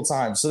single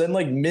time. So then,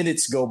 like,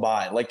 minutes go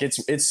by. Like,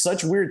 it's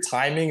such weird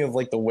timing of,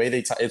 like, the way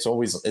they it's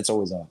always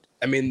on.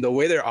 I mean, the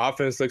way their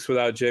offense looks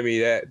without Jimmy,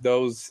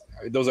 those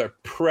are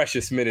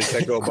precious minutes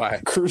that go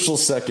by. Crucial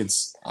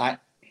seconds. I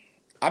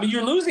mean,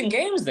 you're losing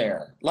games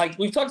there. Like,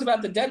 we've talked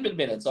about the Dedmon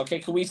minutes. Okay,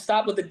 can we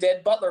stop with the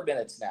dead Butler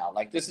minutes now?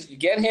 Like, you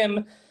get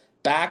him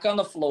back on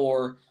the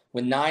floor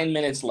with 9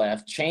 minutes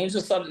left. Change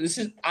the subject.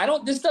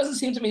 This doesn't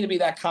seem to me to be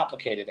that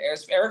complicated.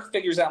 Eric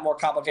figures out more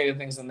complicated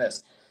things than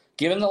this.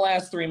 Give him the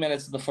last 3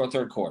 minutes of the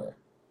third quarter.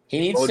 He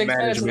needs 6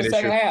 minutes in the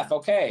second half.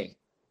 Okay.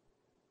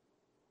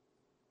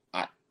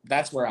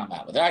 That's where I'm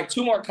at with it. All right,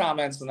 2 more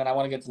comments, and then I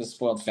want to get to the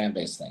spoiled fan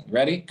base thing.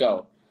 Ready?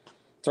 Go.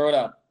 Throw it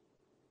up.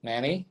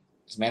 Manny?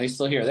 Is Manny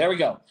still here? There we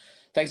go.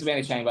 Thanks to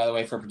Manny Chang, by the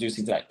way, for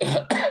producing tonight.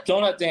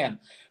 Donut Dan,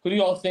 who do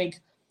you all think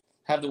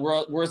have the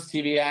worst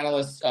TV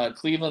analysts?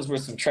 Cleveland's were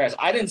some trash.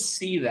 I didn't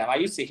see them. I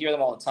used to hear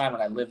them all the time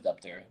when I lived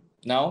up there.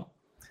 No?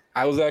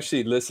 I was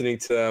actually listening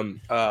to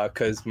them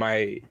because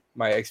my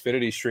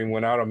Xfinity stream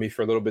went out on me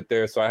for a little bit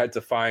there, so I had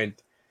to find,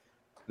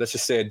 let's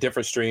just say, a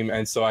different stream,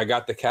 and so I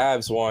got the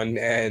Cavs one,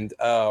 and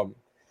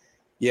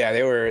yeah,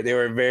 they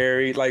were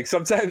very, like,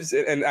 sometimes,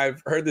 and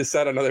I've heard this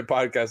said on other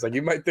podcasts, like,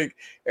 you might think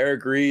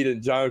Eric Reed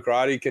and John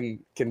Crotty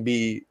can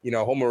be, you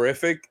know,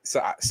 homerific.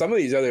 So some of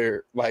these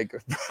other, like,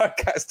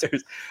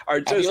 broadcasters are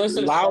just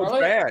loud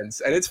fans,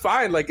 and it's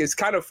fine. Like, it's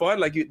kind of fun.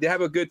 Like, they have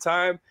a good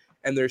time,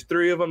 and there's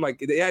three of them.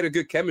 Like, they had a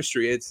good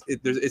chemistry. It's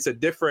a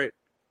different,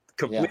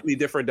 completely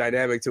different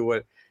dynamic to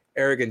what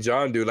Eric and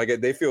John do. Like,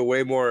 they feel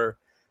way more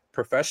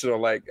professional.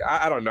 Like,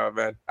 I don't know,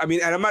 man. I mean,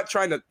 and I'm not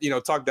trying to, you know,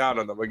 talk down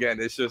on them. Again,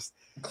 it's just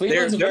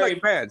they're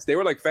like fans. They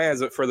were like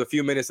fans for the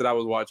few minutes that I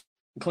was watching.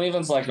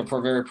 Cleveland's like a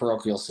very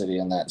parochial city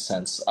in that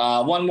sense.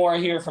 One more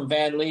here from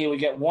Van Lee. We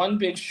get one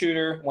big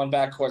shooter, one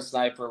backcourt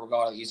sniper. We're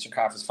going to the Eastern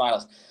Conference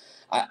Finals.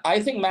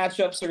 I think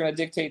matchups are going to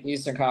dictate the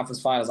Eastern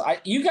Conference Finals.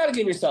 You got to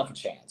give yourself a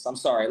chance. I'm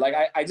sorry. Like,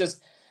 I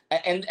just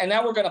and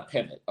now we're going to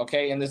pivot,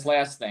 okay, in this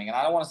last thing. And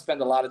I don't want to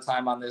spend a lot of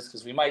time on this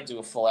because we might do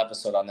a full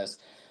episode on this.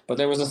 But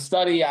there was a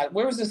study.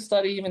 Where was this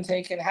study even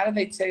taken? How did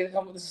they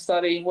come with the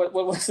study? What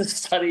was the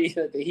study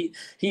that the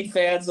Heat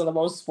fans are the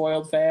most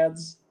spoiled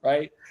fans,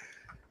 right?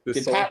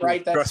 Did Pat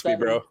write that study? Trust me,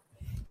 bro.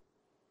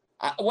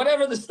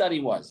 Whatever the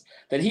study was,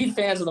 that Heat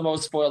fans are the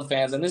most spoiled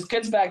fans. And this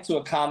gets back to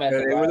a comment.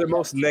 They were the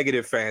most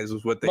negative fans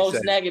was what they said.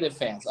 Most negative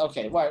fans.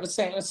 Okay, right. It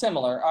was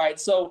similar. All right,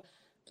 so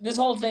this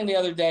whole thing the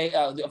other day,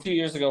 a few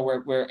years ago,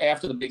 where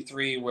after the Big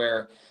Three,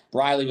 where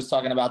Riley was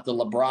talking about the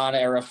LeBron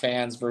era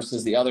fans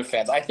versus the other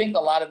fans. I think a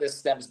lot of this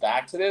stems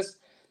back to this.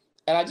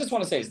 And I just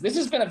want to say this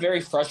has been a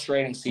very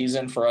frustrating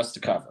season for us to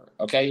cover.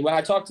 Okay. When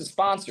I talk to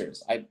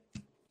sponsors, I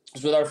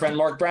was with our friend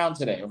Mark Brown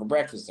today over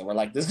breakfast, and we're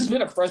like, this has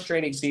been a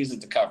frustrating season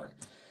to cover.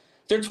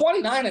 They're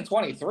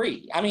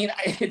 29-23. I mean,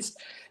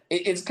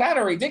 it's kind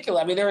of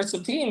ridiculous. I mean, there are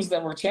some teams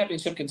that were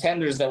championship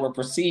contenders that were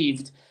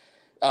perceived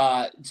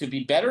to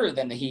be better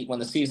than the Heat when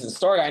the season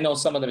started. I know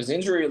some of them is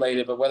injury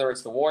related, but whether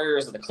it's the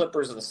Warriors or the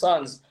Clippers or the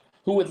Suns,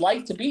 who would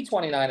like to be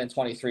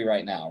 29-23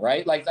 right now,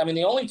 right? Like, I mean,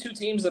 the only two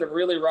teams that have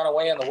really run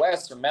away in the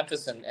West are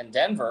Memphis and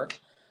Denver.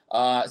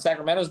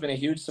 Sacramento's been a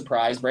huge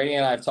surprise. Brady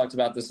and I have talked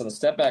about this on the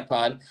Step Back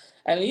Pod.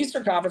 And in the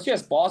Eastern Conference,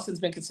 yes, Boston's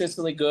been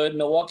consistently good.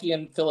 Milwaukee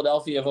and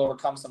Philadelphia have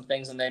overcome some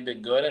things, and they've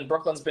been good. And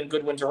Brooklyn's been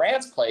good when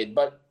Durant's played.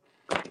 But,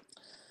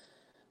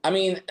 I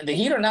mean, the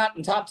Heat are not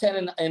in top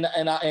 10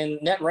 in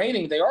net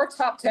rating. They are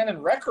top 10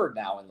 in record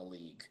now in the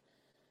league.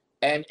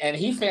 And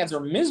Heat fans are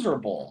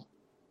miserable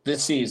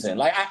this season.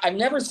 Like, I've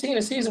never seen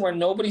a season where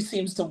nobody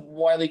seems to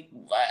really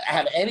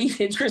have any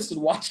interest in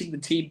watching the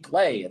team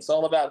play. It's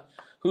all about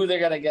who they're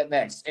going to get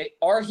next.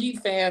 Are Heat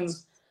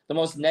fans the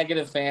most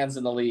negative fans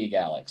in the league,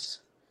 Alex?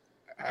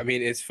 I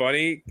mean, it's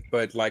funny,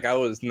 but, like, I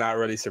was not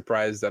really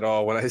surprised at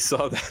all when I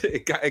saw that.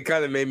 It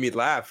kind of made me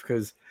laugh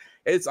because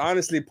it's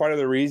honestly part of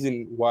the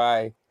reason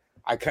why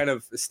I kind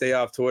of stay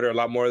off Twitter a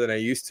lot more than I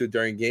used to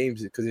during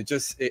games, because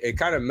it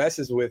kind of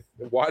messes with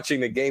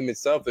watching the game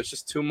itself. There's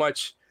just too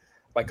much,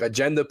 like,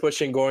 agenda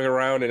pushing going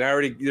around, and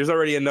there's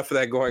already enough of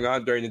that going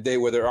on during the day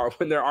when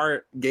there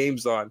aren't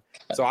games on.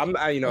 So I'm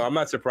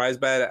not surprised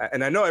by it,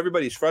 and I know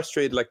everybody's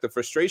frustrated. Like, the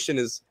frustration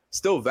is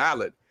still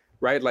valid,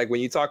 right? Like,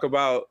 when you talk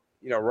about,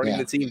 you know, running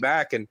the team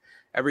back and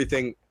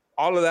everything,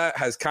 all of that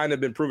has kind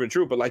of been proven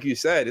true. But like you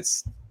said,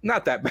 it's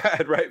not that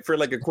bad, right? For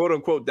like a quote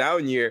unquote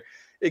down year,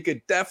 it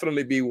could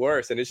definitely be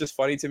worse. And it's just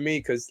funny to me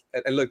because,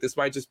 and look, this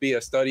might just be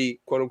a study,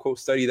 quote unquote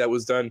study that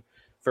was done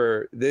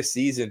for this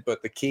season,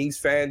 but the Kings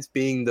fans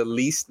being the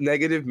least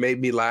negative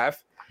made me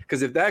laugh.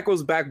 Because if that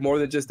goes back more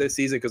than just this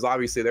season, because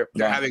obviously they're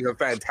having a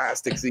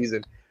fantastic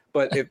season,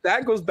 but if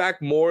that goes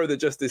back more than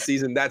just this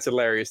season, that's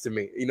hilarious to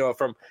me. You know,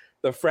 from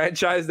the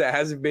franchise that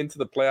hasn't been to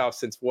the playoffs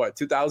since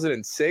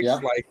 2006? Yeah.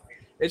 Like,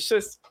 it's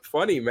just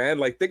funny, man.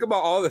 Like, think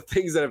about all the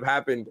things that have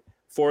happened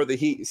for the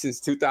Heat since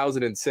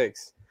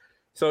 2006.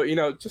 So, you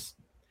know, just,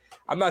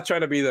 I'm not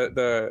trying to be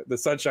the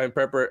sunshine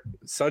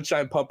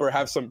pumper,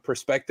 have some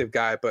perspective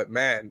guy, but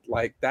man,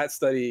 like, that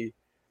study,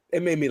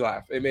 it made me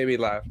laugh.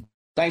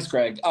 Thanks,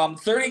 Greg.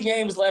 30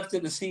 games left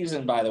in the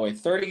season, by the way,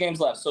 30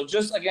 games left. So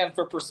just again,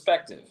 for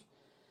perspective,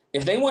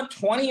 if they went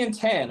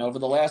 20-10 over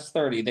the last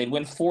 30, they'd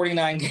win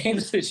 49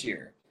 games this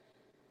year.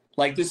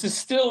 Like, this is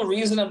still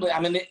reasonably, I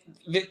mean,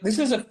 this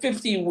is a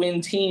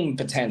 50-win team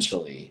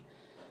potentially.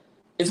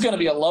 It's going to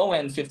be a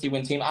low-end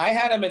 50-win team. I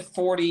had them at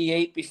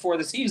 48 before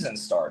the season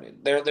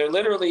started. They're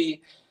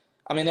literally,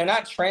 I mean, they're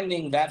not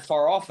trending that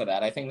far off of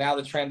that. I think now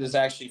the trend is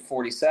actually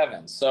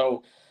 47.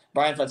 So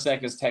Brian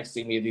Fonseca is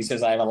texting me. He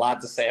says, I have a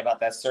lot to say about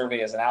that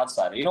survey as an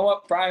outsider. You know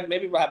what, Brian?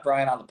 Maybe we'll have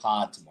Brian on the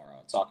pod tomorrow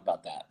and talk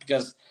about that,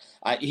 because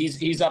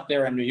he's up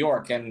there in New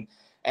York. And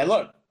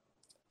look,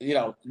 you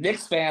know,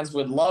 Knicks fans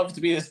would love to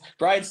be this.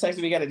 Brian's texting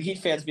me again, and Heat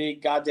fans being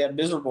goddamn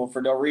miserable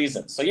for no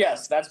reason. So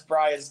yes, that's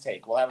Brian's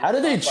take. We'll have. How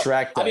do they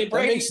track that? I mean,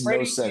 Brady, that makes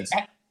no sense.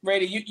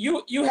 Brady,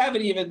 you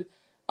haven't even.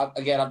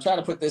 Again, I'm trying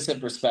to put this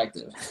in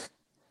perspective.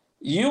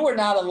 You were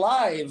not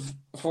alive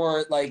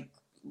for like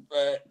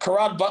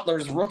Caron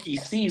Butler's rookie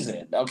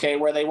season, okay,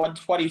 where they won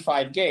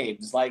 25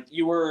 games. Like,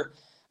 you were.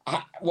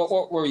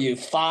 What were you,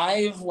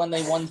 5 when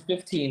they won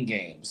 15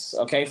 games?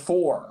 Okay,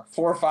 4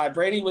 or 5.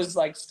 Brady was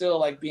like still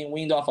like being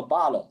weaned off a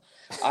bottle.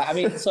 I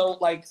mean, so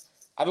like,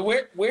 I mean,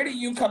 where do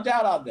you come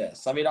down on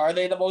this? I mean, are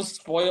they the most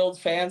spoiled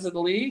fans in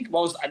the league?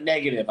 Most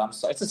negative. I'm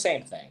sorry, it's the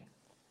same thing.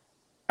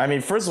 I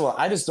mean, first of all,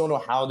 I just don't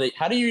know how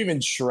do you even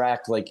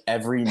track like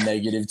every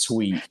negative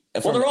tweet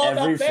from they're all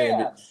every about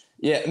fan? fans.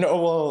 Yeah, no,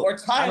 well, or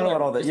Tyler, I don't know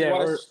about all that.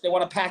 Yeah, they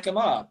want to pack him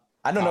up.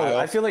 I don't know.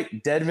 I feel like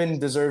Dedmon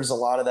deserves a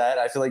lot of that.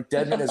 I feel like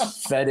Dedmon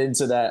has fed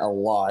into that a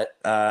lot.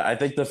 I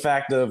think the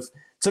fact of,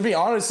 to be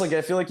honest, like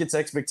I feel like it's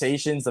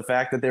expectations, the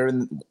fact that they're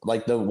in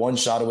like the one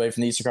shot away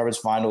from the Eastern Conference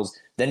Finals.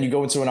 Then you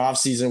go into an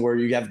offseason where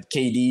you have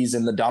KDs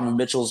and the Donovan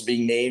Mitchells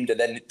being named, and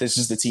then this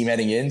is the team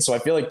heading in. So I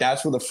feel like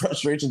that's where the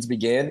frustrations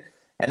began.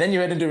 And then you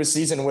head into a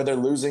season where they're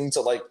losing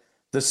to like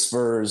the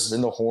Spurs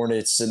and the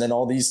Hornets and then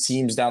all these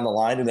teams down the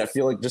line. And I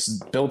feel like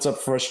just built up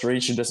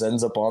frustration just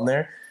ends up on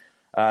there.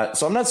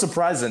 So I'm not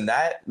surprised in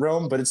that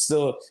realm, but it's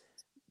still,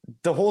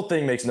 the whole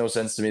thing makes no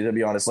sense to me, to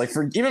be honest. Like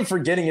even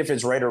forgetting if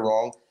it's right or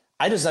wrong,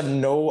 I just have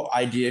no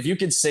idea. If you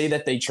could say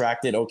that they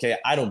tracked it, okay,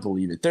 I don't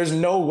believe it. There's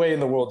no way in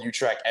the world you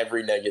track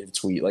every negative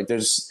tweet. Like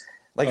there's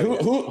like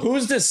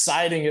who's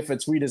deciding if a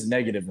tweet is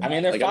negative? I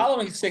mean, they're like,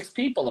 following 6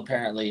 people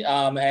apparently.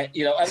 And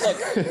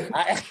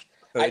look,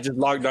 I just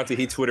logged on to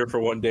Heat Twitter for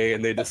one day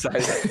and they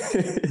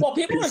decided. Well,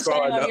 people are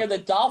saying on here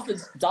that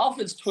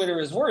Dolphins Twitter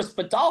is worse,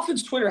 but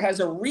Dolphins Twitter has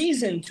a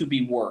reason to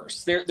be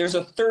worse. There's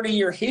a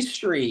 30-year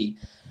history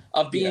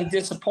of being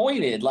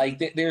disappointed.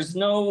 Like there's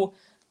no.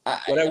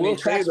 What I will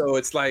say though,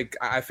 it's like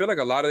I feel like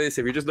a lot of this,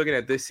 if you're just looking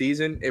at this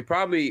season,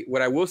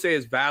 what I will say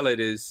is valid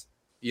is,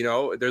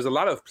 there's a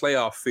lot of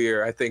playoff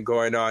fear, I think,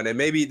 going on. And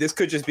maybe this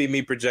could just be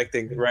me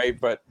projecting, right?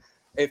 But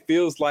it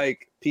feels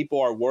like people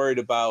are worried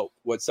about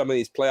what some of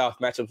these playoff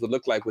matchups would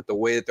look like with the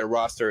way that their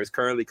roster is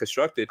currently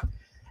constructed.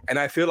 And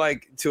I feel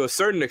like to a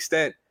certain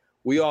extent,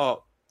 we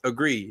all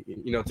agree,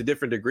 to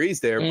different degrees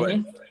there.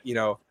 Mm-hmm.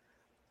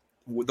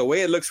 But, the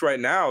way it looks right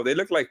now, they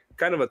look like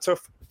kind of a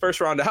tough first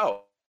round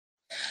out.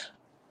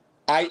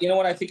 You know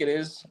what I think it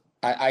is?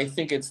 I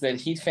think it's that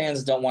Heat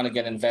fans don't want to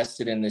get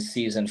invested in this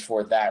season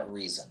for that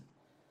reason.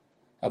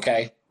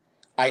 Okay?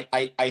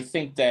 I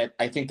think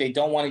they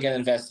don't want to get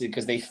invested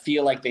because they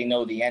feel like they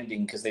know the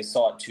ending because they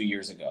saw it 2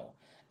 years ago.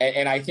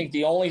 And I think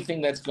the only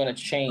thing that's going to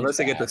change, unless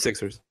they get the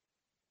Sixers.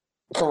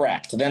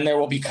 Correct. Then there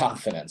will be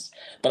confidence.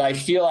 But I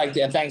feel like,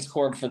 and thanks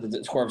Corbs for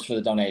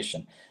the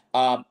donation.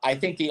 I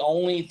think the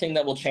only thing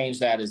that will change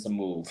that is a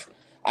move.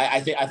 I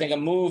think a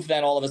move,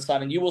 then all of a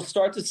sudden you will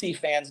start to see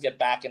fans get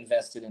back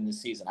invested in the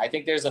season. I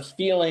think there's a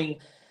feeling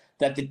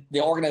that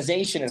the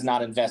organization is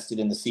not invested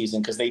in the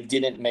season because they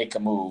didn't make a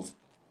move.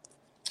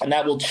 And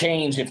that will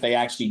change if they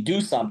actually do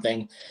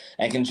something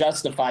and can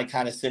justify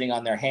kind of sitting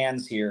on their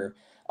hands here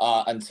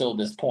until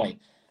this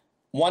point.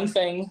 One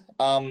thing,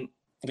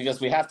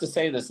 because we have to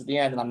say this at the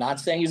end, and I'm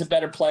not saying he's a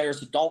better player,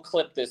 so don't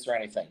clip this or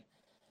anything.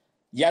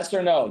 Yes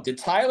or no? Did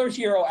Tyler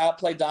Hero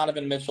outplay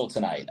Donovan Mitchell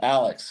tonight?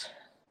 Alex?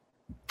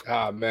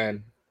 Ah,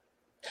 man.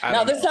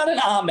 Now, this is not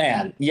an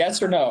man.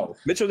 Yes or no?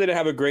 Mitchell didn't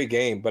have a great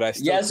game, but I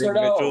still think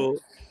Mitchell.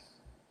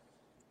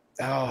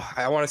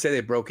 I want to say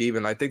they broke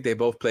even. I think they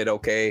both played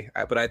okay,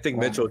 but I think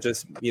Mitchell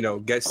just,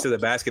 gets to the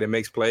basket and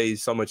makes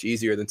plays so much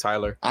easier than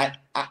Tyler. I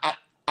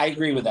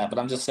agree with that, but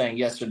I'm just saying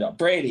yes or no.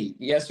 Brady,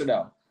 yes or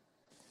no?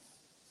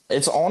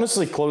 It's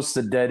honestly close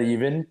to dead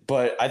even,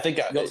 but I think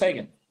you'll take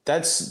it.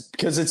 That's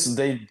because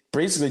they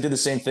basically did the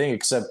same thing,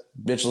 except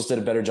Mitchell's did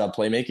a better job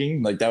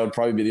playmaking. Like that would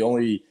probably be the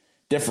only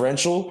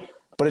differential.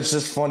 But it's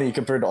just funny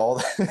compared to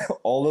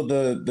all of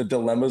the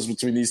dilemmas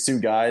between these two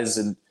guys,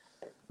 and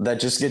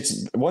that just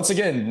gets, once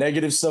again,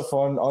 negative stuff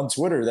on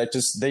Twitter that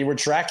just they were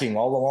tracking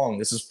all along.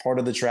 This is part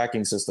of the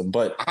tracking system.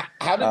 But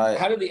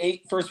how did the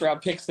 8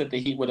 first-round picks that the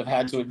Heat would have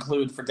had to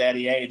include for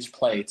Daddy Age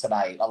play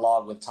tonight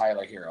along with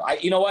Tyler Hero?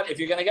 You know what? If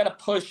you're going to get a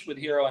push with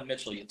Hero and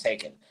Mitchell, you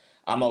take it.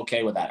 I'm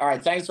okay with that. All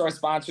right, thanks to our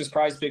sponsors,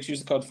 Prize Picks. Use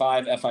the code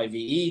 5,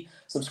 FIVE.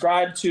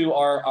 Subscribe to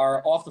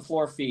our Off the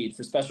Floor feed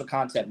for special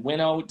content,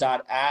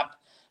 winnow.app/off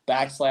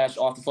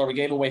the floor. We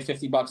gave away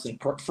 $50 in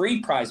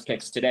free Prize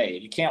Picks today.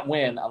 You can't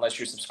win unless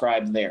you're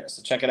subscribed there.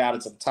 So check it out.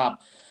 It's at the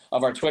top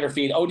of our Twitter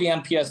feed,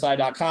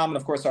 odmpsi.com, and,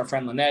 of course, our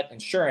friend Lynette,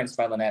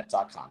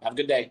 insurancebyLynette.com. Have a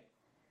good day.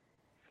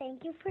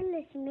 Thank you for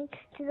listening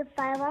to the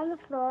 5 on the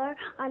Floor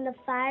on the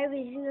 5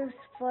 Regional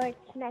Sports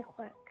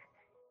Network.